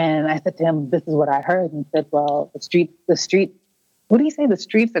 And I said to him, this is what I heard. And he said, well, the street, what do you say? The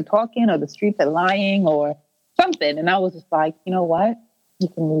streets are talking or the streets are lying or something. And I was just like, you know what? You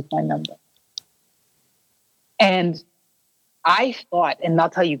can lose my number. And I thought, and I'll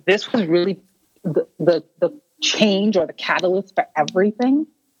tell you, this was really the change or the catalyst for everything,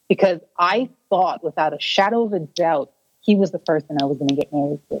 because I thought without a shadow of a doubt, he was the person I was going to get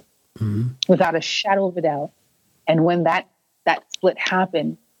married to. Mm-hmm. Without a shadow of a doubt. And when that split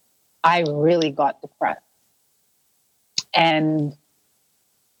happened, I really got depressed. And,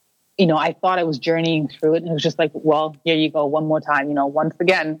 I thought I was journeying through it. And it was just like, well, here you go one more time. Once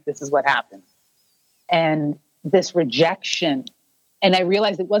again, this is what happened. And this rejection. And I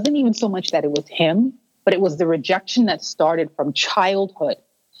realized it wasn't even so much that it was him, but it was the rejection that started from childhood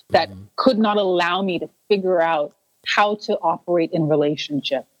that could not allow me to figure out how to operate in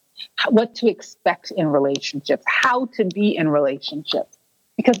relationships, what to expect in relationships, how to be in relationships.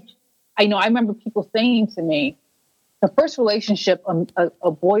 Because I remember people saying to me, the first relationship a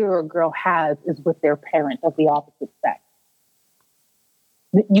boy or a girl has is with their parent of the opposite sex.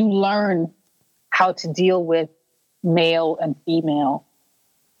 You learn how to deal with male and female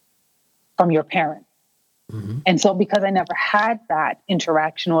from your parents. Mm-hmm. And so because I never had that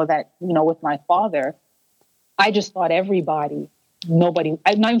interaction or that, with my father, I just thought I'm not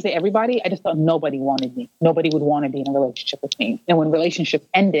even say everybody, I just thought nobody wanted me. Nobody would want to be in a relationship with me. And when relationships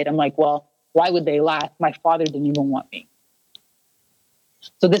ended, I'm like, well, why would they last? My father didn't even want me.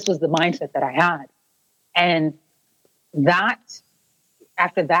 So this was the mindset that I had. And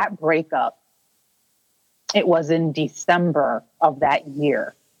after that breakup, it was in December of that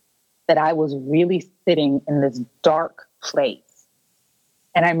year that I was really sitting in this dark place.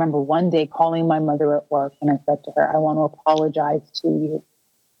 And I remember one day calling my mother at work and I said to her, I want to apologize to you.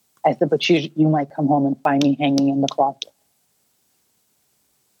 I said, but you might come home and find me hanging in the closet.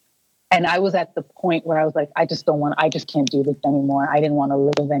 And I was at the point where I was like, I just can't do this anymore. I didn't want to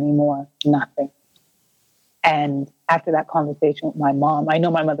live anymore. Nothing. And after that conversation with my mom, I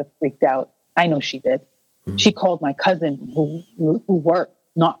know my mother freaked out. I know she did. Mm-hmm. She called my cousin who worked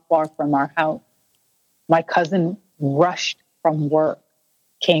not far from our house. My cousin rushed from work,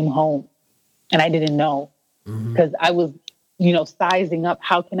 came home, and I didn't know because I was, sizing up.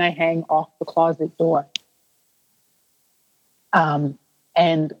 How can I hang off the closet door?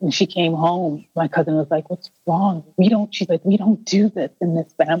 And when she came home, my cousin was like, what's wrong? She's like, we don't do this in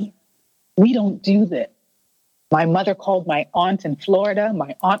this family. We don't do this. My mother called my aunt in Florida.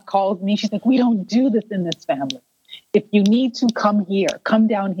 My aunt called me. She's like, we don't do this in this family. If you need to come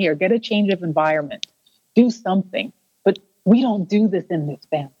down here, get a change of environment, do something. But we don't do this in this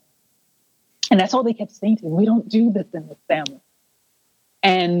family. And that's all they kept saying to me. We don't do this in this family.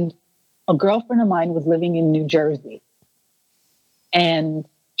 And a girlfriend of mine was living in New Jersey. And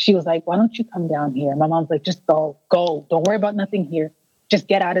she was like, why don't you come down here? My mom's like, just go. Don't worry about nothing here. Just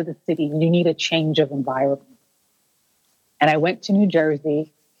get out of the city. You need a change of environment. And I went to New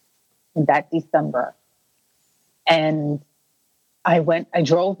Jersey in that December. And I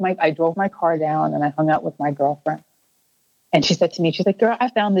drove my car down and I hung out with my girlfriend. And she said to me, she's like, girl, I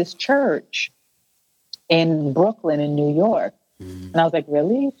found this church in Brooklyn in New York. And I was like,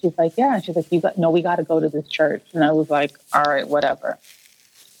 really? She's like, yeah. And she's like, we got to go to this church. And I was like, all right, whatever.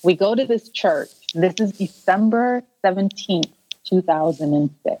 We go to this church. This is December 17th,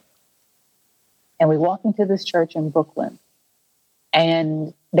 2006. And we walk into this church in Brooklyn.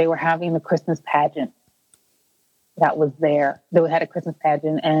 And they were having the Christmas pageant that was there. They had a Christmas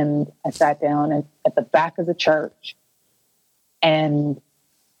pageant, and I sat down at the back of the church. And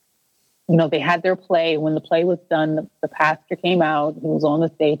they had their play. When the play was done, the pastor came out. He was on the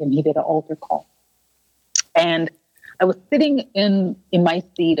stage and he did an altar call. And I was sitting in my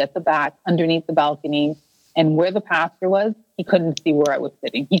seat at the back underneath the balcony. And where the pastor was, he couldn't see where I was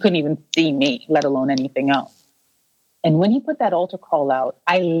sitting. He couldn't even see me, let alone anything else. And when he put that altar call out,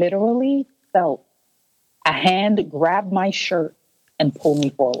 I literally felt a hand grab my shirt and pull me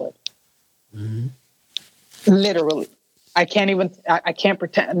forward. Mm-hmm. Literally. I can't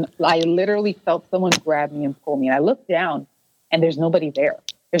pretend. I literally felt someone grab me and pull me. And I looked down and there's nobody there.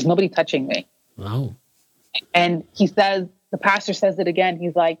 There's nobody touching me. Wow. And the pastor says it again.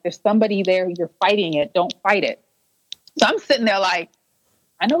 He's like, there's somebody there. You're fighting it. Don't fight it. So I'm sitting there like,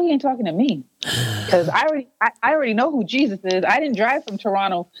 I know he ain't talking to me because I already know who Jesus is. I didn't drive from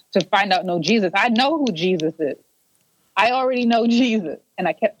Toronto to find out no Jesus. I know who Jesus is. I already know Jesus. And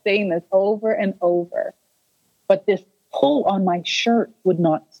I kept saying this over and over. But this pull on my shirt would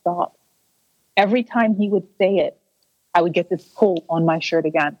not stop. Every time he would say it, I would get this pull on my shirt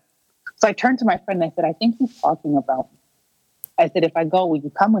again. So I turned to my friend and I said, I think he's talking about me. I said, if I go, will you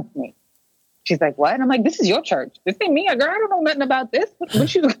come with me? She's like, what? And I'm like, this is your church. This ain't me. Girl, I don't know nothing about this.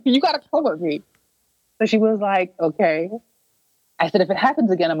 You got to come with me. So she was like, okay. I said, if it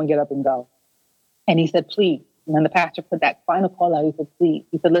happens again, I'm going to get up and go. And he said, please. And then the pastor put that final call out. He said, please.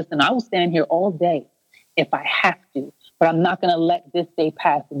 He said, listen, I will stand here all day if I have to, but I'm not going to let this day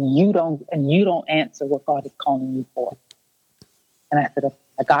pass and you don't answer what God is calling you for. And I said,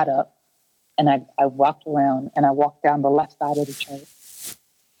 I got up and I walked around and I walked down the left side of the church.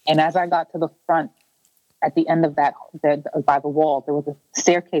 And as I got to the front, at the end of that, by the wall, there was a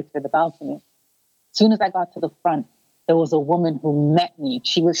staircase for the balcony. As soon as I got to the front, there was a woman who met me.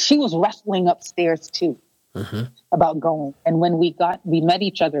 She was wrestling upstairs too about going. And when we met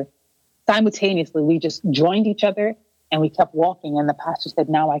each other simultaneously. We just joined each other and we kept walking. And the pastor said,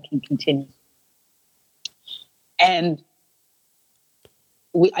 now I can continue. And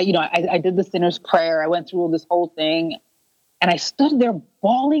I did the sinner's prayer. I went through this whole thing and I stood there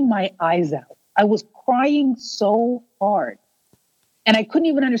bawling my eyes out. I was crying so hard and I couldn't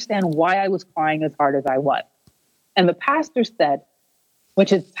even understand why I was crying as hard as I was. And the pastor said,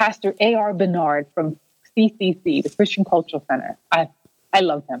 which is Pastor A.R. Bernard from CCC, the Christian Cultural Center. I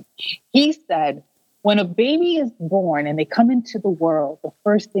love him. He said, when a baby is born and they come into the world, the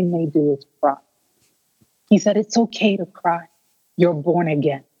first thing they do is cry. He said, it's okay to cry. You're born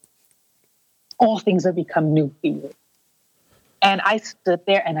again. All things have become new for you. And I stood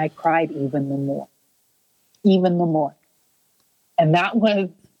there and I cried even the more. And that was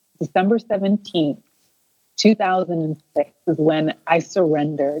December 17th, 2006 is when I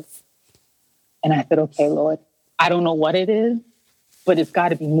surrendered. And I said, okay, Lord, I don't know what it is, but it's got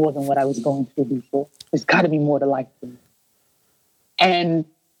to be more than what I was going through before. There's got to be more to life for me. And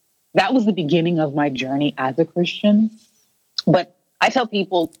that was the beginning of my journey as a Christian. But I tell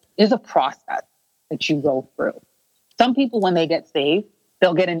people, there's a process that you go through. Some people, when they get saved,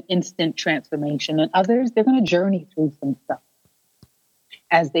 they'll get an instant transformation. And others, they're going to journey through some stuff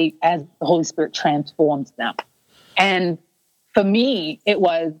as the Holy Spirit transforms them. And for me, it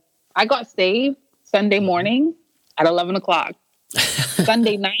was, I got saved Sunday morning at 11 o'clock.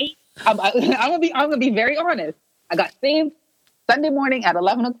 Sunday night, I'm gonna be very honest. I got saved Sunday morning at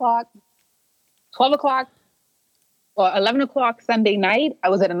 11 o'clock, 12 o'clock, or 11 o'clock Sunday night. I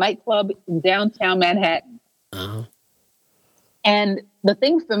was at a nightclub in downtown Manhattan. Uh-huh. And the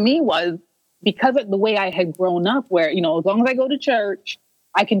thing for me was, because of the way I had grown up, where, as long as I go to church,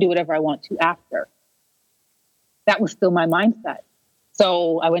 I can do whatever I want to after. That was still my mindset.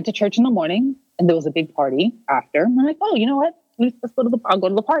 So I went to church in the morning and there was a big party after. And I'm like, oh, you know what? I'll go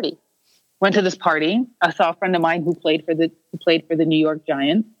to the party. Went to this party. I saw a friend of mine who played for the New York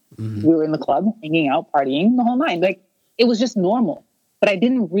Giants. Mm-hmm. We were in the club, hanging out, partying the whole night. Like, it was just normal. But I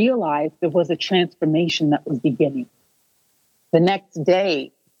didn't realize there was a transformation that was beginning the next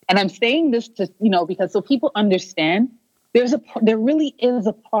day. And I'm saying this to, because so people understand there really is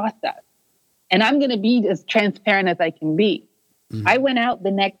a process. And I'm going to be as transparent as I can be. Mm-hmm. I went out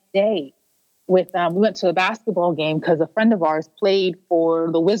the next day we went to a basketball game because a friend of ours played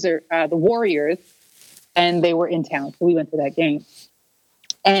for the Warriors and they were in town. So we went to that game.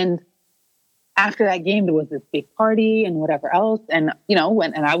 And after that game, there was this big party and whatever else. And, you know,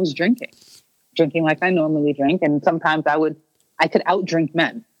 and I was drinking like I normally drink. And sometimes I could outdrink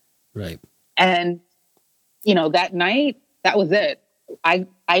men. Right. And, you know, that night, that was it. I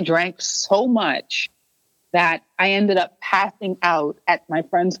drank so much that I ended up passing out at my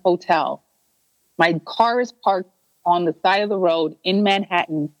friend's hotel. My car is parked on the side of the road in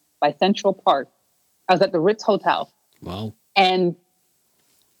Manhattan by Central Park. I was at the Ritz Hotel. Wow. And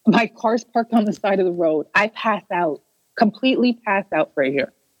my car's parked on the side of the road. I pass out, completely pass out right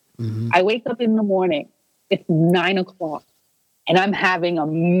here. Mm-hmm. I wake up in the morning. It's 9:00 and I'm having a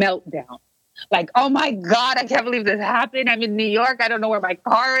meltdown. Like, oh my God, I can't believe this happened. I'm in New York. I don't know where my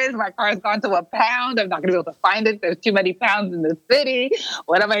car is. My car has gone to a pound. I'm not going to be able to find it. There's too many pounds in the city.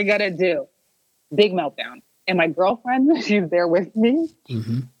 What am I going to do? Big meltdown. And my girlfriend, she's there with me.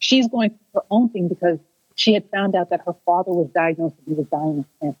 Mm-hmm. She's going through her own thing because she had found out that her father was diagnosed and he was dying of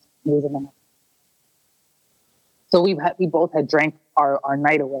cancer. He was in the hospital. So we both had drank our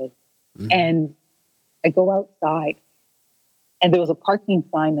night away. Mm-hmm. And I go outside. And there was a parking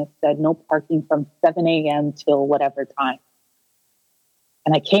sign that said no parking from 7 a.m. till whatever time.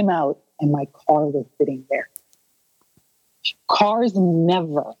 And I came out and my car was sitting there. Cars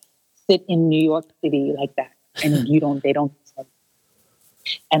never sit in New York City like that. And they don't.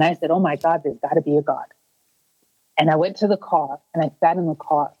 And I said, oh my God, there's got to be a God. And I went to the car and I sat in the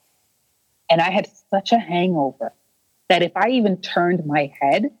car. And I had such a hangover that if I even turned my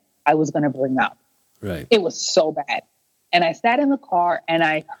head, I was going to bring up. Right. It was so bad. And I sat in the car and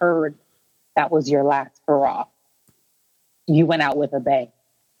I heard, that was your last hurrah. You went out with a bang.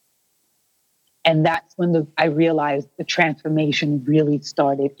 And that's when I realized the transformation really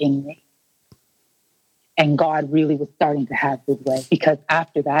started in me. And God really was starting to have his way. Because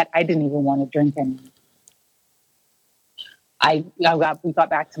after that, I didn't even want to drink anymore. We got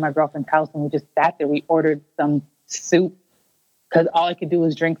back to my girlfriend's house and we just sat there. We ordered some soup because all I could do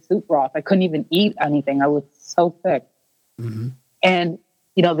was drink soup broth. I couldn't even eat anything. I was so sick. Mm-hmm. And,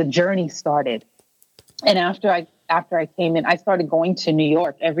 you know, the journey started. And after I came in, I started going to New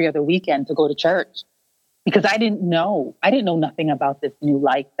York every other weekend to go to church because I didn't know nothing about this new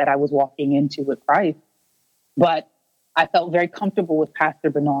life that I was walking into with Christ. But I felt very comfortable with Pastor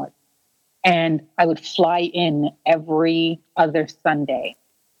Bernard. And I would fly in every other Sunday.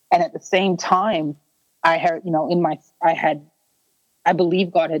 And at the same time, I heard, you know, I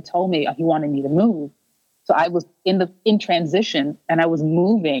believe God had told me he wanted me to move. So I was in transition and I was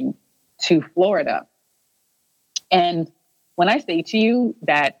moving to Florida. And when I say to you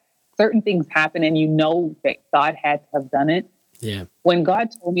that certain things happen and you know that God had to have done it. Yeah. When God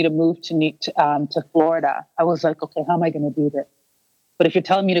told me to move to Florida, I was like, okay, how am I going to do this? But if you're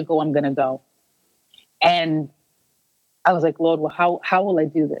telling me to go, I'm going to go. And I was like, Lord, well, how will I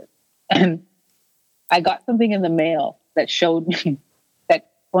do this? And I got something in the mail that showed me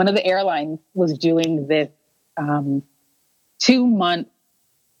that one of the airlines was doing this 2-month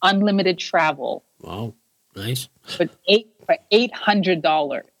unlimited travel. Wow, nice. For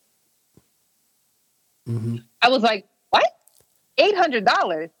 $800. Mm-hmm. I was like, what?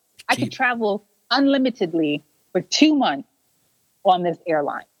 $800? I could travel unlimitedly for 2 months on this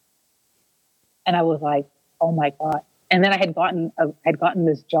airline. And I was like, oh my God. And then I had gotten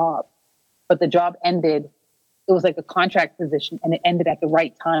this job, but the job ended. It was like a contract position and it ended at the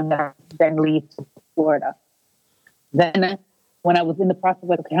right time that I then leave to Florida. Then when I was in the process of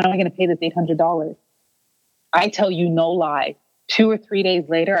like, okay, how am I going to pay this $800? I tell you no line. 2 or 3 days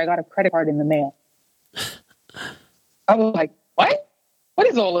later, I got a credit card in the mail. I was like, what? What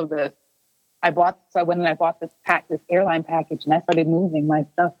is all of this? I bought this airline package and I started moving my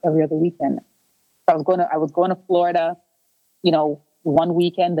stuff every other weekend. So I was going to Florida, you know, one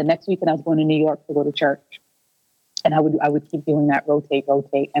weekend. The next weekend I was going to New York to go to church. And I would keep doing that, rotate.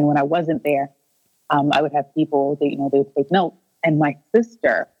 And when I wasn't there, I would have people, they would take notes. And my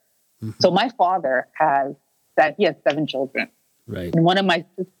sister, so my father he has 7 children. Right. And one of my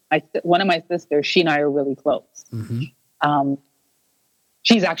sisters, she and I are really close. Mm-hmm.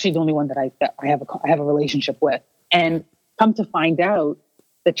 She's actually the only one that I have a relationship with. And come to find out,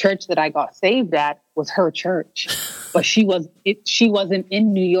 the church that I got saved at was her church. But she wasn't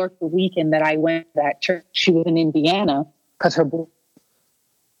in New York the weekend that I went to that church. She was in Indiana because her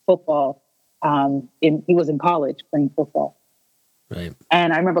football, he was in college playing football. Right.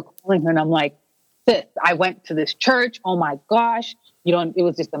 And I remember calling her and I'm like, sis, I went to this church. Oh my gosh. It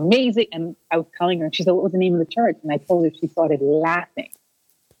was just amazing. And I was telling her and she said, what was the name of the church? And I told her, she started laughing.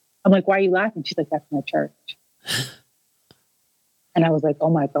 I'm like, why are you laughing? She's like, that's my church. And I was like, oh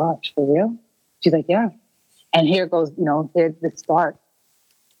my gosh, for real? She's like, yeah. And here goes, here's the start.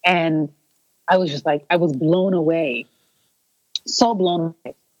 And I was just like, I was blown away, so blown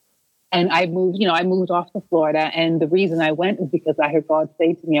away. And I moved off to Florida. And the reason I went is because I heard God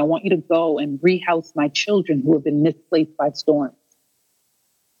say to me, I want you to go and rehouse my children who have been misplaced by storms.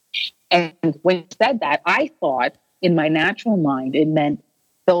 And when he said that, I thought in my natural mind, it meant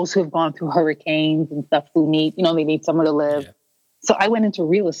those who have gone through hurricanes and stuff who need, they need somewhere to live. Yeah. So I went into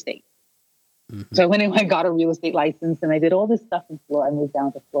real estate. Mm-hmm. So I went and I got a real estate license and I did all this stuff in Florida. I moved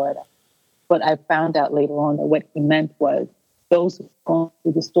down to Florida. But I found out later on that what he meant was those who have gone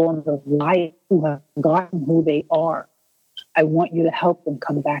through the storms of life, who have forgotten who they are, I want you to help them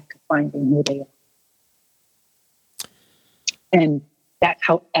come back to finding who they are. And that's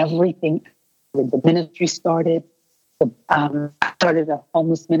how everything, the ministry started. I started a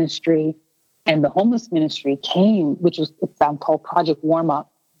homeless ministry, and the homeless ministry came, which was called Project Warm Up.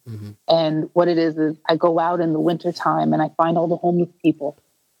 Mm-hmm. And what it is I go out in the wintertime and I find all the homeless people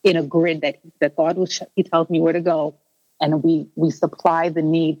in a grid that God he tells me where to go. And we supply the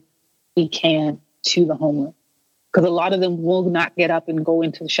need we can to the homeless. Because a lot of them will not get up and go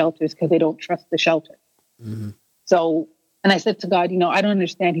into the shelters because they don't trust the shelter. Mm-hmm. So, and I said to God, I don't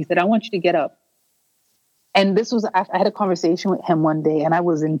understand. He said, I want you to get up. And I had a conversation with him one day and I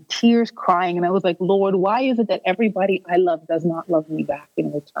was in tears crying. And I was like, Lord, why is it that everybody I love does not love me back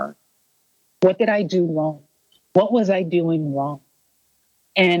in return? What did I do wrong? What was I doing wrong?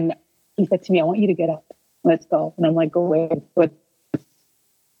 And he said to me, I want you to get up. Let's go. And I'm like, go away. But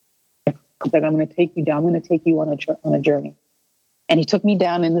I'm going to take you down. I'm going to take you on a journey. And he took me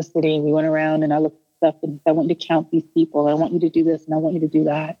down in the city. We went around and I looked at stuff and I want you to count these people. I want you to do this and I want you to do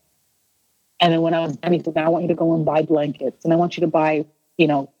that. And then when I was done, he said, I want you to go and buy blankets and I want you to buy,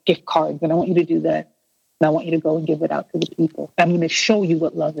 gift cards and I want you to do that. And I want you to go and give it out to the people. I'm going to show you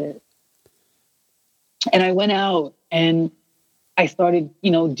what love is. And I went out and I started,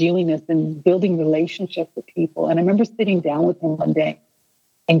 doing this and building relationships with people. And I remember sitting down with him one day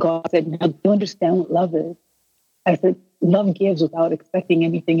and God said, now, do you understand what love is? I said, love gives without expecting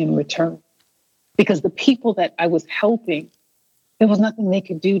anything in return. Because the people that I was helping, there was nothing they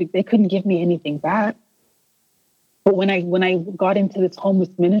could do. They couldn't give me anything back. But when I got into this homeless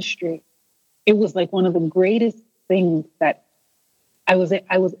ministry, it was like one of the greatest things that I was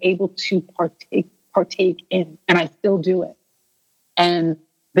able to partake in, and I still do it. And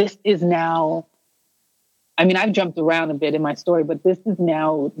this is now, I've jumped around a bit in my story, but this is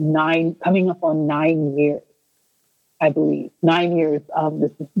now coming up on 9 years, I believe. 9 years of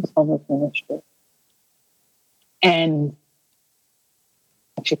this homeless ministry. And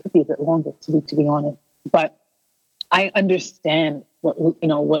actually, it could be a bit longer, to be honest. But I understand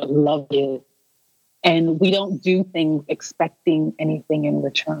what love is. And we don't do things expecting anything in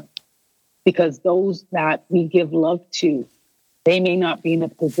return. Because those that we give love to, they may not be in a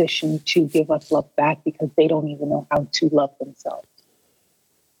position to give us love back because they don't even know how to love themselves.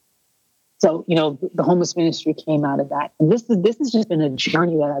 So, the homeless ministry came out of that. And this has just been a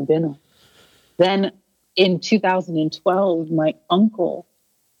journey that I've been on. Then in 2012, my uncle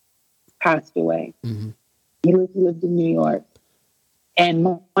passed away. Mm-hmm. He lived in New York. And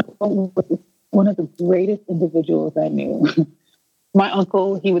my uncle was one of the greatest individuals I knew. My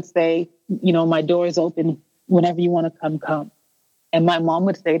uncle, he would say, my door is open whenever you want to come. And my mom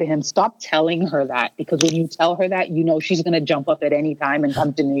would say to him, stop telling her that, because when you tell her that, she's going to jump up at any time and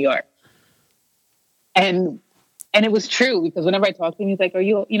come to New York. And it was true, because whenever I talked to him, he's like, how are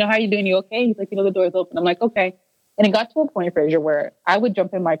you doing? You okay? He's like, the door is open. I'm like, okay. And it got to a point, Fraser, where I would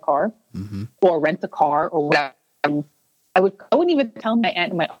jump in my car mm-hmm. or rent a car or whatever. I wouldn't even tell my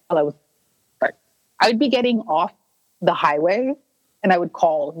aunt and my uncle I would be getting off the highway and I would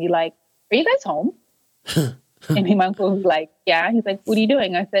call and be like, are you guys home? And my uncle was like, yeah. He's like, what are you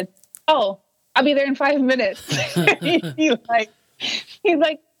doing? I said, oh, I'll be there in 5 minutes. He's like,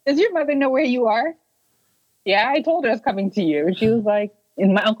 does your mother know where you are? Yeah, I told her I was coming to you. She was like,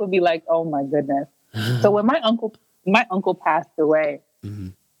 and my uncle would be like, oh my goodness. So when my uncle passed away, mm-hmm.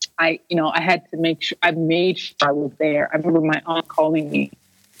 I had to make sure, I made sure I was there. I remember my aunt calling me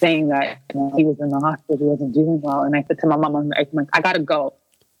saying that he was in the hospital, he wasn't doing well. And I said to my mom, I gotta go.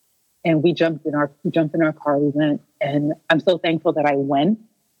 And we jumped in our car, we went. And I'm so thankful that I went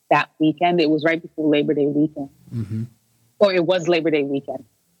that weekend. It was right before Labor Day weekend. Mm-hmm. Or it was Labor Day weekend.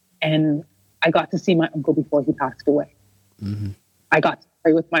 And I got to see my uncle before he passed away. Mm-hmm. I got to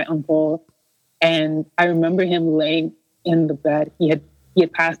pray with my uncle. And I remember him laying in the bed. He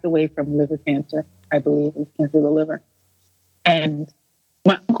had passed away from liver cancer, I believe. It was cancer of the liver. And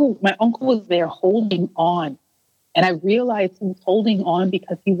my uncle was there holding on. And I realized he was holding on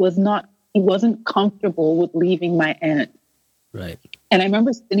because he was not he wasn't comfortable with leaving my aunt. Right. And I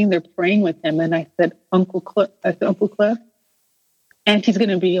remember sitting there praying with him, and I said, Uncle Cliff, Auntie's going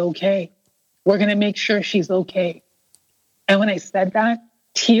to be okay. We're going to make sure she's okay. And when I said that,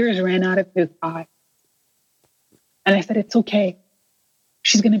 tears ran out of his eyes. And I said, it's okay.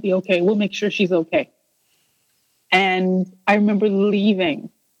 She's going to be okay. We'll make sure she's okay. And I remember leaving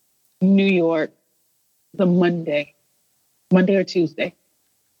New York the Monday or Tuesday.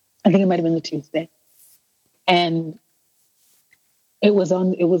 I think it might have been the Tuesday. And it was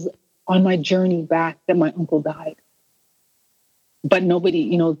on my journey back that my uncle died. But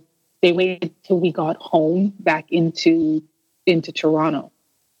nobody, they waited till we got home back into Toronto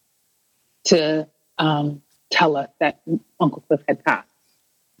to tell us that Uncle Cliff had passed.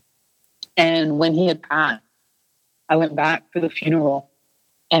 And when he had passed, I went back for the funeral,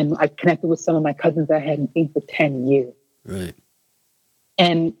 and I connected with some of my cousins I hadn't seen for 10 years. Right.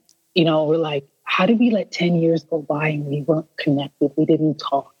 And, we're like, how did we let 10 years go by and we weren't connected? We didn't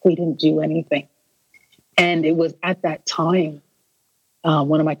talk. We didn't do anything. And it was at that time,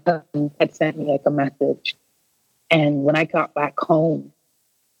 one of my cousins had sent me like a message. And when I got back home,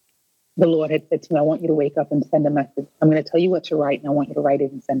 the Lord had said to me, I want you to wake up and send a message. I'm going to tell you what to write, and I want you to write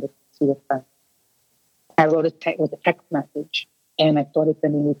it and send it to your friend. I wrote a text message, and I started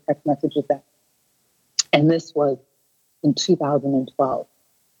sending these text messages out. And this was in 2012.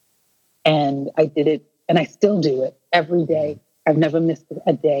 And I did it, and I still do it every day. I've never missed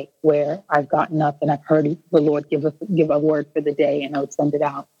a day where I've gotten up and I've heard the Lord give a word for the day, and I would send it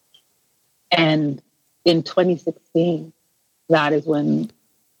out. And in 2016, that is when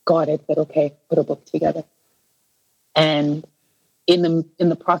God had said, okay, put a book together. And in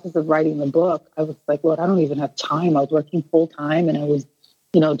the process of writing the book, I was like, Lord, I don't even have time. I was working full time, and I was,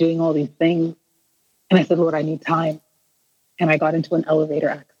 doing all these things. And I said, Lord, I need time. And I got into an elevator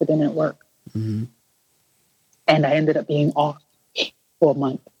accident at work. Mm-hmm. And I ended up being off for a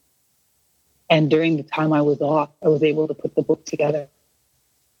month. And during the time I was off, I was able to put the book together.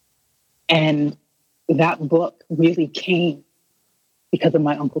 And that book really came because of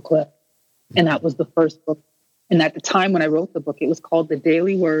my Uncle Cliff. And that was the first book. And at the time when I wrote the book, it was called The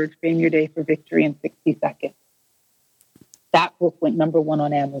Daily Word, Frame Your Day for Victory in 60 Seconds. That book went #1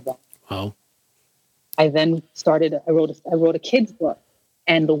 on Amazon. Wow. I then I wrote a kid's book.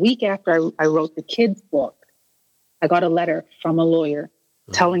 And the week after I wrote the kid's book, I got a letter from a lawyer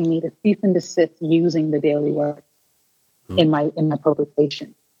telling me to cease and desist using the Daily Word in my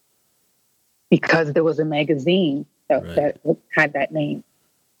publication, because there was a magazine that had that name.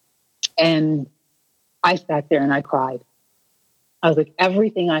 And I sat there and I cried. I was like,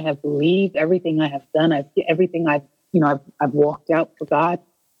 everything I have believed, everything I have done, everything I've walked out for God.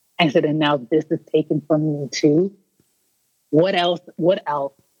 I said, and now this is taken from me too. What else?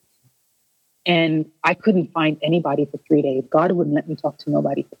 And I couldn't find anybody for 3 days. God wouldn't let me talk to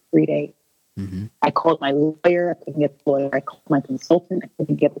nobody for 3 days. Mm-hmm. I called my lawyer. I couldn't get the lawyer. I called my consultant. I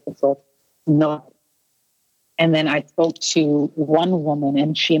couldn't get the consultant. No. And then I spoke to one woman,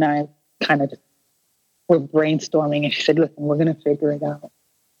 and she and I kind of just were brainstorming, and she said, listen, we're going to figure it out.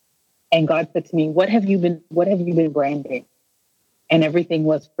 And God said to me, what have you been branding? And everything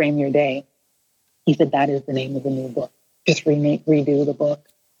was Frame Your Day. He said, that is the name of the new book. Just redo the book,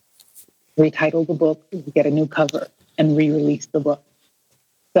 retitle the book, get a new cover, and re-release the book.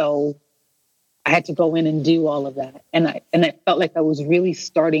 So I had to go in and do all of that. And I felt like I was really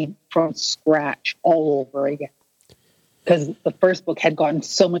starting from scratch all over again. Because the first book had gotten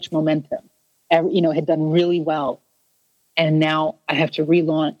so much momentum, had done really well. And now I have to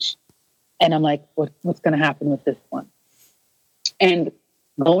relaunch. And I'm like, what's going to happen with this one? And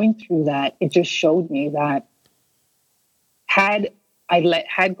going through that, it just showed me that had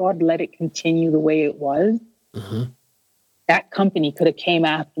God let it continue the way it was, that company could have came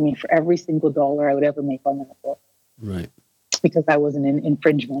after me for every single dollar I would ever make on that book. Right. Because I was an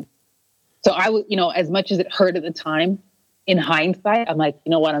infringement. So I was, as much as it hurt at the time, in hindsight, I'm like,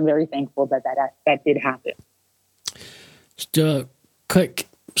 you know what? I'm very thankful that did happen. Just a quick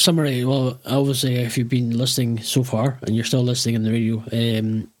summary. Well, obviously, if you've been listening so far and you're still listening on the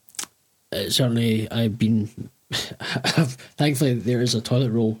radio, certainly I've been. Thankfully, there is a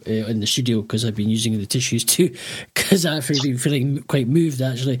toilet roll in the studio because I've been using the tissues too. Because I've been feeling quite moved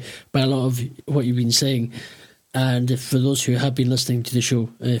actually by a lot of what you've been saying. And for those who have been listening to the show,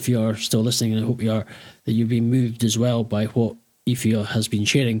 if you are still listening, and I hope you are, that you've been moved as well by what Ifia has been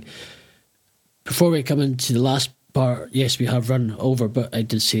sharing. Before we come into the last part, yes, we have run over, but I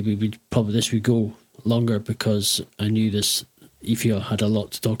did say this would go longer because I knew Ifia had a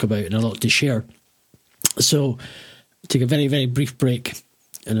lot to talk about and a lot to share. So, take a very, very brief break,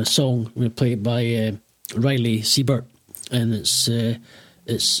 and a song we play by Riley Siebert, and it's if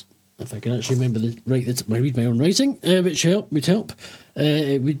I can actually remember I read my own writing, which would help.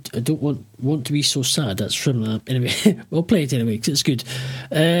 I don't want to be so sad. That's from that. Anyway, we'll play it anyway because it's good.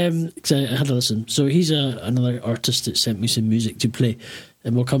 Because I had a listen. So he's another artist that sent me some music to play,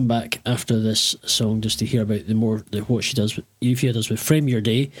 and we'll come back after this song just to hear about what she does. Eufia does with Frame Your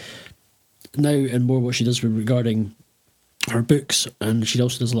Day now, and more what she does regarding her books, and she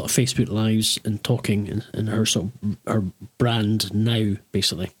also does a lot of Facebook lives and talking and her sort of her brand now,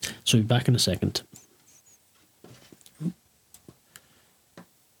 basically. So we'll be back in a second.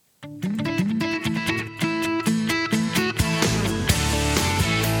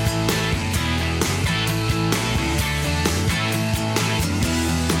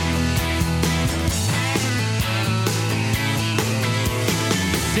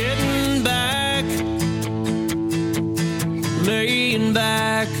 Sitting back, laying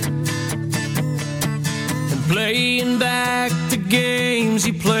back, and playing back the games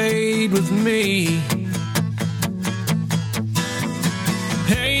he played with me.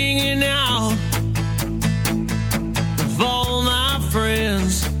 Hanging out with all my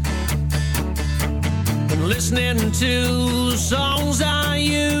friends and listening to songs I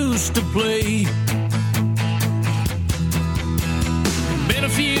used to play. Been a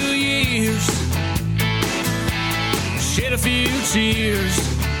few years, shed a few tears,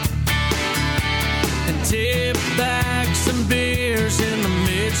 and tip back some beers in the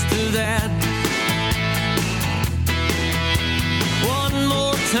midst of that. One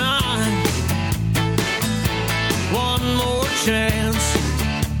more time, one more chance.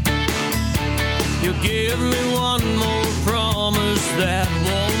 You'll give me one more promise that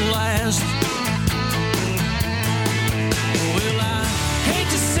won't last. Well, I hate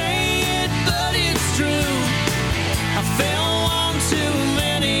to say it, but it's true. I fell on too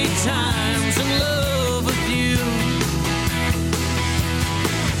many times in love with you.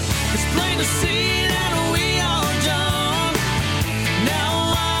 It's plain to see that we are done.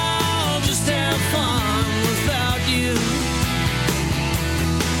 Now I'll just have fun without you.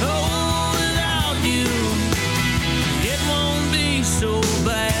 Oh, without you, it won't be so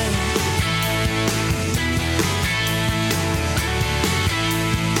bad.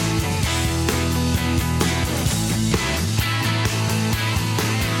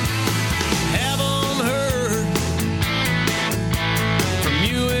 Haven't heard from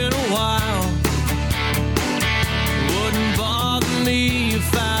you in a while. Wouldn't bother me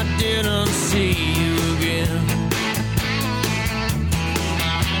if I didn't see you again.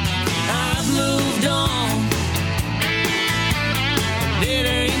 I've moved on, and it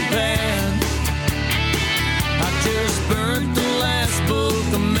ain't bad. I just burnt the last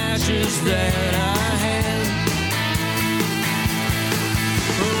book of matches that I had.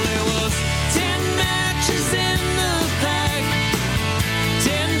 Well, there was 10 matches in the pack,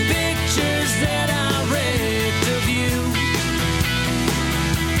 10 pictures that I read of you.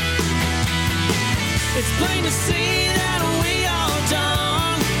 It's plain to see that we are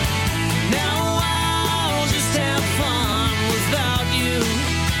done. Now I'll just have fun without you.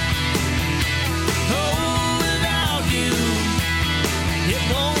 Oh, without you, it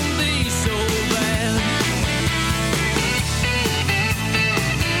won't be so bad.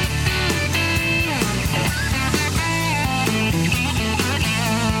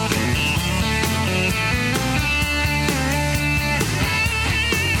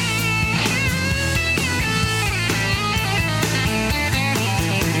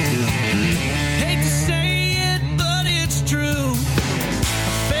 Hate to say it, but it's true. I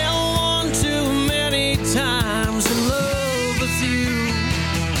fell on too many times in love with you.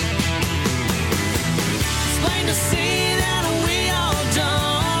 It's plain to see that we are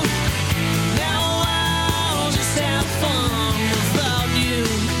done. Now I'll just have fun without you.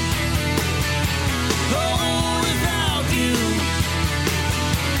 Oh, without you.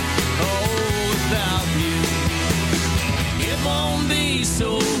 Oh, without you, it won't be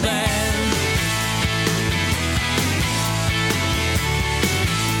so bad.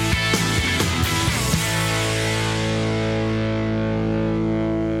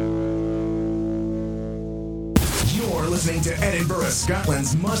 You're listening to Edinburgh,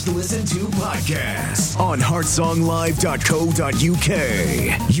 Scotland's must-listen to podcast on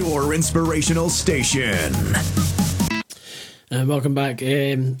heartsonglive.co.uk, your inspirational station. And welcome back.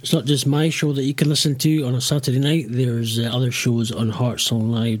 It's not just my show that you can listen to on a Saturday night. There's other shows on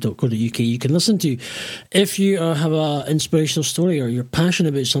heartsonglive.co.uk you can listen to. If you have an inspirational story or you're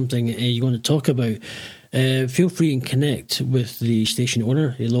passionate about something you want to talk about, feel free and connect with the station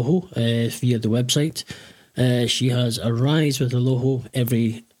owner, Eloho, via the website. She has a Rise with Aloha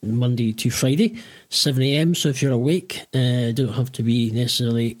every Monday to Friday, 7 a.m. So if you're awake, don't have to be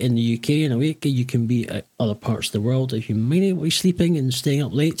necessarily in the UK and awake. You can be at other parts of the world. If you might be sleeping and staying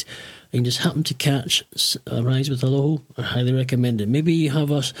up late, and just happen to catch a Rise with Aloha, I highly recommend it. Maybe you have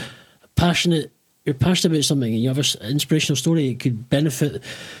you're passionate about something, and you have an inspirational story. It could benefit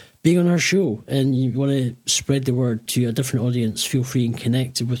being on our show, and you want to spread the word to a different audience. Feel free and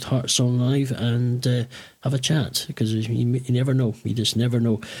connect with Heartsong Live and have a chat, because you never know. You just never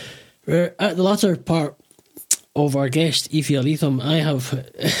know. We're at the latter part of our guest, Aoife Aletham. I have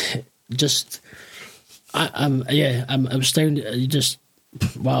I'm astounded.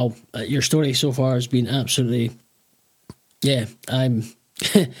 Wow, your story so far has been absolutely, I'm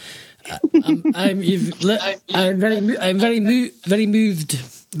very moved.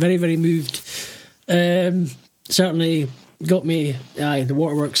 Certainly got me. The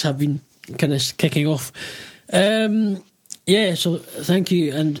waterworks have been kind of kicking off. So thank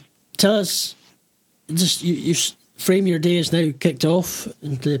you, and tell us, just you frame your day is now kicked off,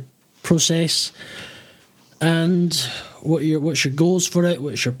 the process, and what's your goals for it?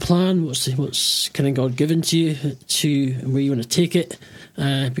 What's your plan? What's kind of God given to you to where you want to take it?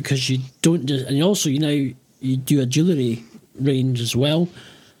 Because you don't just, and also you do a jewellery range as well,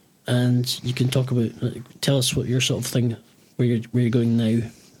 and you can talk about. Tell us what your sort of thing, where you're going now.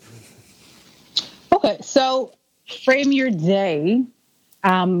 Okay, so frame your day.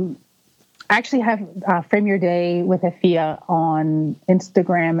 I actually have Frame Your Day with Afia on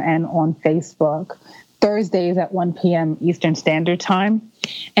Instagram and on Facebook. Thursdays at 1 p.m. Eastern Standard Time.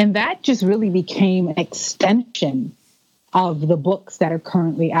 And that just really became an extension of the books that are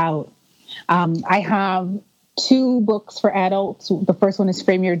currently out. I have 2 books for adults. The first one is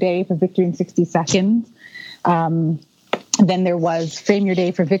Frame Your Day for Victory in 60 Seconds. Then there was Frame Your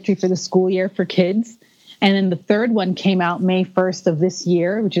Day for Victory for the School Year for kids. And then the third one came out May 1st of this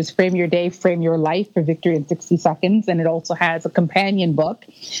year, which is Frame Your Day, Frame Your Life for Victory in 60 Seconds. And it also has a companion book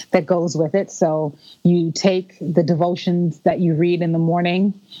that goes with it. So you take the devotions that you read in the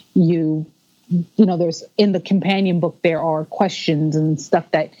morning, there's in the companion book, there are questions and stuff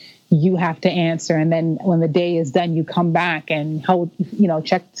that you have to answer. And then when the day is done, you come back and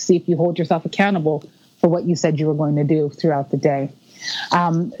check to see if you hold yourself accountable for what you said you were going to do throughout the day.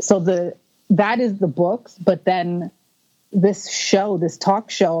 That is the books, but then this talk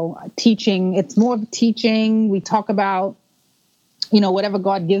show, teaching, it's more of teaching. We talk about, whatever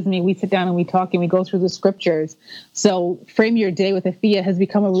God gives me, we sit down and we talk and we go through the scriptures. So Frame Your Day with Afia has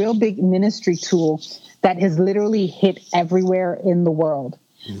become a real big ministry tool that has literally hit everywhere in the world.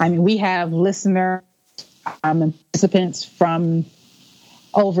 I mean, we have listeners and participants from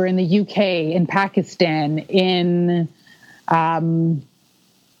over in the UK, in Pakistan, in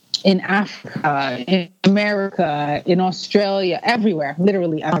Africa, in America, in Australia, everywhere,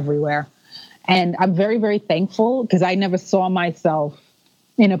 literally everywhere. And I'm very, very thankful, because I never saw myself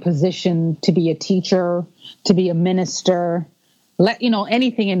in a position to be a teacher, to be a minister,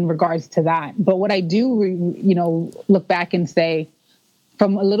 anything in regards to that. But what I do, look back and say,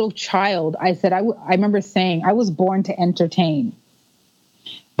 from a little child, I said, I remember saying I was born to entertain,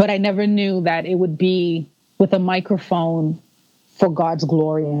 but I never knew that it would be with a microphone for God's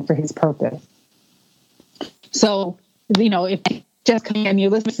glory and for his purpose. So, if you just come and you're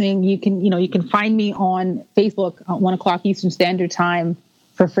listening, you can find me on Facebook at 1 o'clock Eastern Standard Time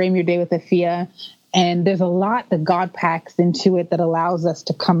for Frame Your Day with Afia. And there's a lot that God packs into it that allows us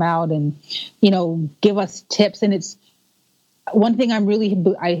to come out and, give us tips. And it's one thing I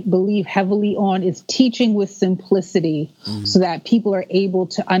believe heavily on is teaching with simplicity, so that people are able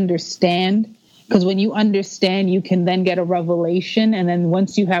to understand. Because when you understand, you can then get a revelation. And then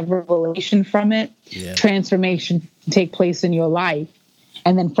once you have revelation from it, transformation can take place in your life.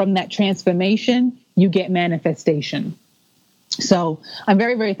 And then from that transformation, you get manifestation. So I'm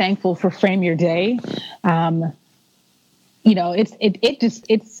very, very thankful for Frame Your Day.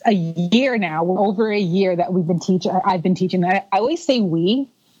 It's a year now, over a year that we've been teaching. I've been teaching that. I always say we,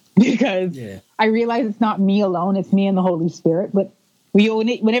 because I realize it's not me alone. It's me and the Holy Spirit. But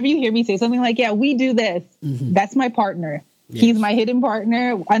whenever you hear me say something like, we do this, that's my partner. Yes. He's my hidden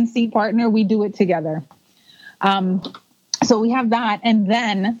partner, unseen partner. We do it together. So we have that. And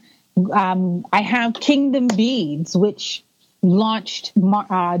then I have Kingdom Beads, which launched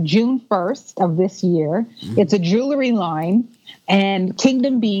June 1st of this year. It's a jewelry line, and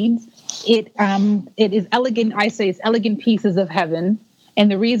Kingdom Beads, it is elegant. I say it's elegant pieces of heaven. And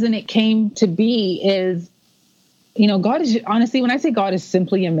the reason it came to be is, God is, honestly, when I say God is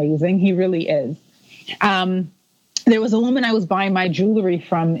simply amazing, he really is. There was a woman I was buying my jewelry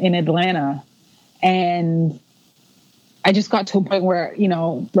from in Atlanta, And I just got to a point where,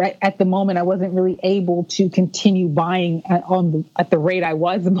 right at the moment, I wasn't really able to continue buying at the rate I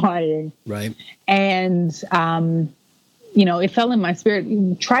was buying. Right. And, it fell in my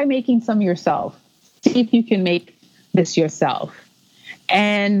spirit. Try making some yourself. See if you can make this yourself.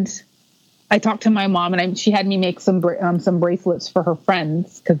 And I talked to my mom, and she had me make some bracelets for her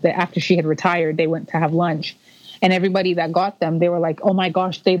friends, because after she had retired, they went to have lunch. And everybody that got them, they were like, oh my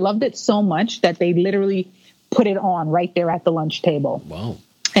gosh, they loved it so much that they literally put it on right there at the lunch table. Wow.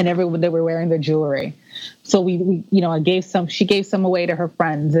 And they were wearing their jewelry. So she gave some away to her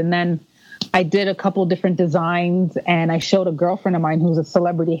friends. And then I did a couple different designs, and I showed a girlfriend of mine who's a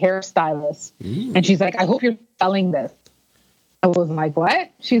celebrity hairstylist. And she's like, I hope you're selling this. I was like, what?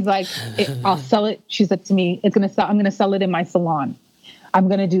 She's like, I'll sell it. She said to me, I'm going to sell it in my salon. I'm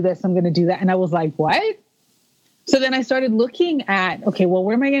going to do this. I'm going to do that. And I was like, what? So then I started looking at, okay, well,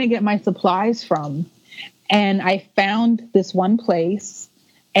 where am I going to get my supplies from? And I found this one place,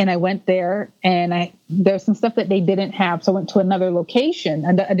 and I went there, and there's some stuff that they didn't have. So I went to another location,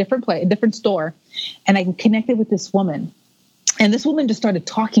 a different store, and I connected with this woman. And this woman just started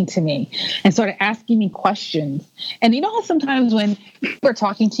talking to me and started asking me questions. And you know how sometimes when people are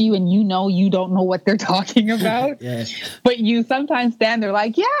talking to you and you don't know what they're talking about, Yeah. but you sometimes stand there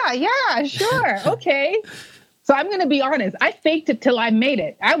like, yeah, sure, okay. So I'm going to be honest. I faked it till I made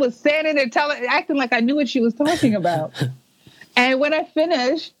it. I was standing there acting like I knew what she was talking about. And when I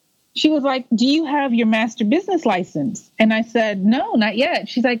finished, she was like, do you have your master business license? And I said, no, not yet.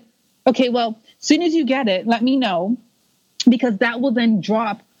 She's like, okay, well, as soon as you get it, let me know, because that will then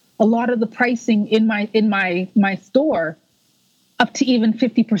drop a lot of the pricing in my store up to even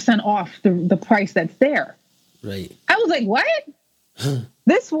 50% off the price that's there. Right. I was like, what?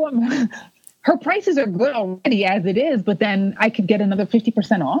 This woman, her prices are good already as it is, but then I could get another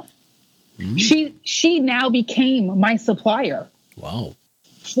 50% off. Mm-hmm. She now became my supplier. Wow.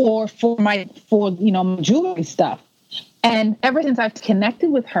 For my jewelry stuff. And ever since I've connected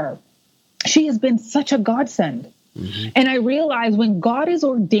with her, she has been such a godsend. Mm-hmm. And I realize when God has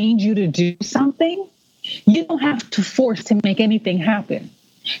ordained you to do something, you don't have to force to make anything happen,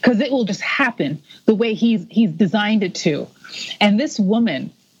 because it will just happen the way he's designed it to. And this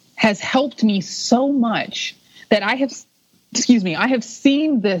woman has helped me so much that I have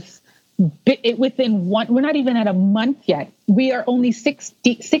seen this within we're not even at a month yet. We are only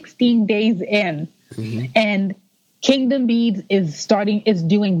 16 days in. Mm-hmm. And Kingdom Beads is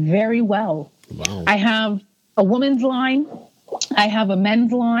doing very well. Wow. I have a women's line, I have a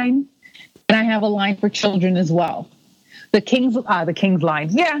men's line, and I have a line for children as well. The King's line.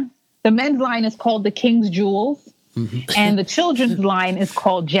 Yeah. The men's line is called the King's Jewels. Mm-hmm. And the children's line is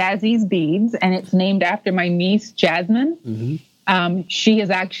called Jazzy's Beads, and it's named after my niece, Jasmine. Mm-hmm. She has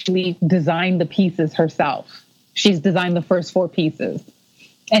actually designed the pieces herself. She's designed the first 4 pieces,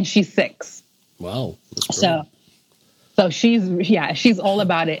 and she's 6. Wow. So she's all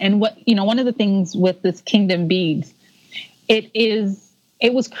about it. And one of the things with this Kingdom Beads,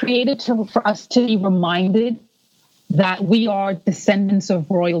 it was created for us to be reminded that we are descendants of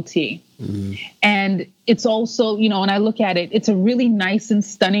royalty. Mm-hmm. And it's also, when I look at it, it's a really nice and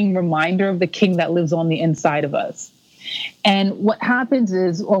stunning reminder of the king that lives on the inside of us. And what happens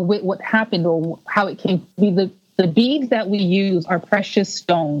is, what happened, or how it came to be, the beads that we use are precious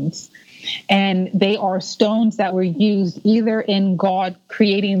stones. And they are stones that were used either in God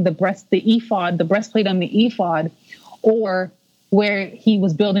creating the breastplate on the ephod, or where he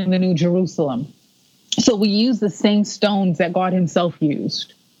was building the New Jerusalem. So we use the same stones that God himself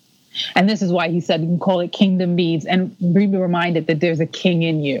used. And this is why he said, you can call it Kingdom Beads, and be reminded that there's a king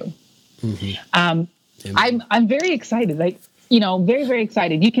in you. Mm-hmm. I'm very excited, very, very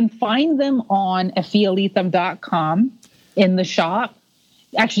excited. You can find them on AfiaLetham.com in the shop.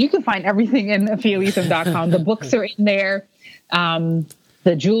 Actually, you can find everything in AfiaLetham.com. The books are in there.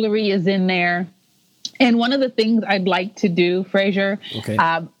 The jewelry is in there. And one of the things I'd like to do, Fraser, okay.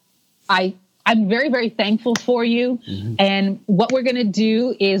 I'm very, very thankful for you. Mm-hmm. And what we're going to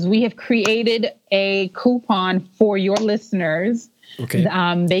do is we have created a coupon for your listeners. Okay.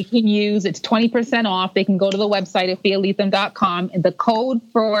 They can use, it's 20% off. They can go to the website at AfiaLetham.com. And the code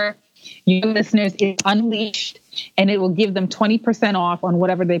for your listeners is Unleashed, and it will give them 20% off on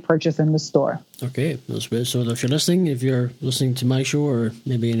whatever they purchase in the store. Okay, that's great. So if you're listening to my show or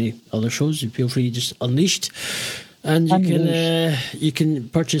maybe any other shows, you feel free to just Unleashed. And you can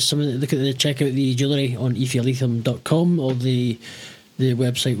purchase some of check out the jewellery on AfiaLetham.com, or the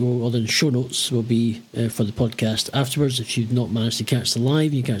website or the show notes will be for the podcast afterwards. If you've not managed to catch the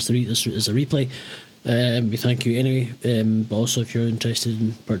live, you catch this as a replay. We thank you anyway. But also, if you're interested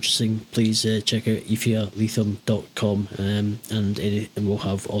in purchasing, please check out efialithium.com, and we'll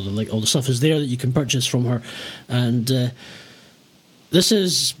have all the stuff is there that you can purchase from her. And this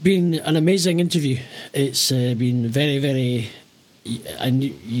has been an amazing interview. It's been very, very. And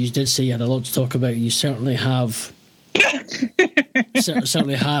you did say you had a lot to talk about. You certainly have.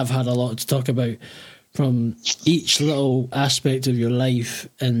 Certainly have had a lot to talk about from each little aspect of your life,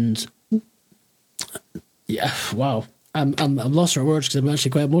 and yeah, wow, I'm lost for words because I'm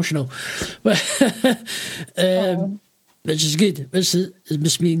actually quite emotional, but which is good.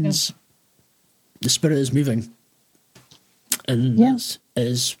 This means the spirit is moving, and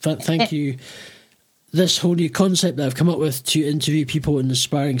thank you. This whole new concept that I've come up with to interview people and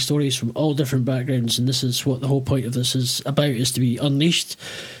inspiring stories from all different backgrounds, and this is what the whole point of this is about, is to be unleashed,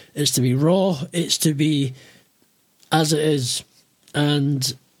 it's to be raw, it's to be as it is.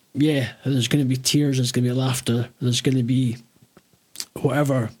 And yeah, there's going to be tears, there's going to be laughter, there's going to be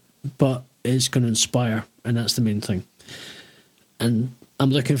whatever, but it's going to inspire, and that's the main thing. And I'm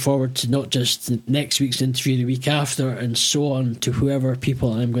looking forward to not just next week's interview, the week after, and so on, to whoever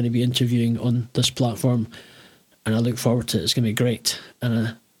people I'm going to be interviewing on this platform. And I look forward to it. It's going to be great.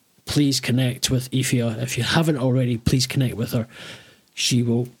 And please connect with Ifia. If you haven't already, please connect with her.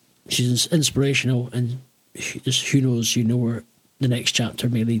 She's inspirational, and just who knows, where the next chapter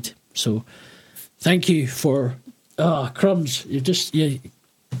may lead. So thank you for... crumbs. You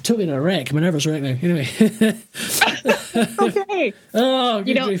took me in a wreck. My nervous wreck now. Anyway. Okay. Oh,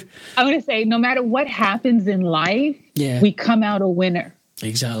 grief. I want to say, no matter what happens in life, we come out a winner.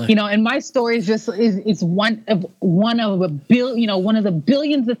 Exactly. And my story is just is one of a billion, one of the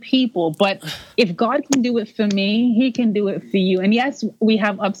billions of people. But if God can do it for me, He can do it for you. And yes, we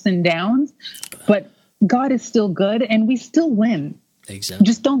have ups and downs, but God is still good, and we still win. Exactly.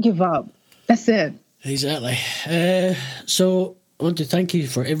 Just don't give up. That's it. Exactly. So I want to thank you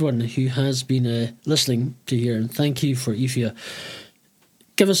for everyone who has been listening to here, and thank you for Ifia.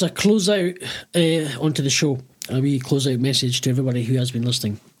 Give us a close out onto the show, a wee close out message to everybody who has been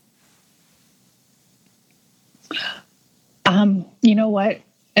listening. You know what?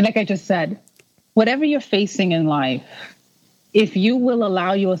 And like I just said, whatever you're facing in life, if you will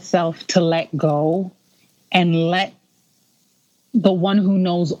allow yourself to let go and let the one who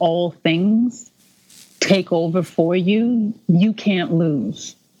knows all things take over for you, you can't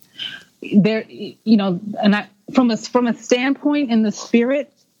lose. There, and from a standpoint in the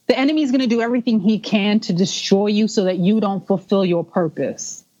spirit, the enemy is going to do everything he can to destroy you so that you don't fulfill your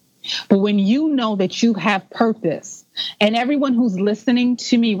purpose. But when you know that you have purpose, and everyone who's listening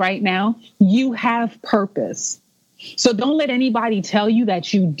to me right now, you have purpose. So don't let anybody tell you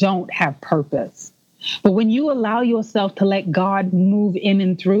that you don't have purpose. But when you allow yourself to let God move in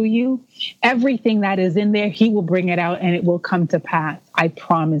and through you, everything that is in there, He will bring it out and it will come to pass. I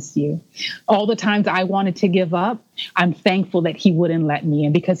promise you. All the times I wanted to give up, I'm thankful that He wouldn't let me.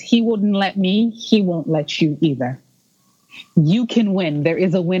 And because He wouldn't let me, He won't let you either. You can win. There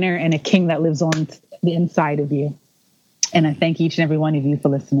is a winner and a king that lives on the inside of you. And I thank each and every one of you for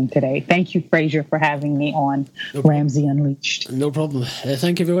listening today. Thank you, Fraser, for having me on Ramsey Unleashed. No problem.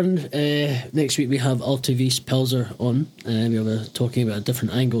 Thank you, everyone. Next week we have Altivise Pelzer on. We'll be talking about a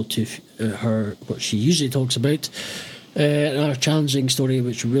different angle to what she usually talks about. Our challenging story,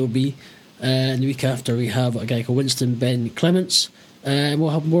 which will be. And the week after we have a guy called Winston Ben Clements. And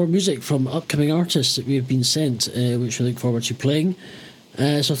we'll have more music from upcoming artists that we've been sent, which we look forward to playing.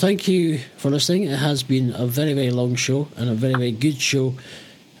 So thank you for listening. It has been a very, very long show and a very, very good show.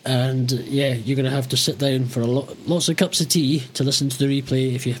 And you're going to have to sit down for lots of cups of tea to listen to the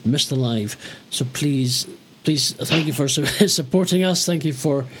replay if you've missed the live. So please, thank you for supporting us. Thank you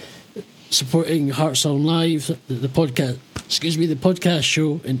for supporting Heartsong Live, the podcast. The podcast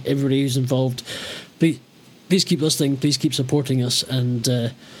show, and everybody who's involved. Please keep listening. Please keep supporting us. And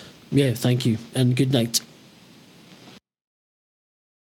thank you and good night.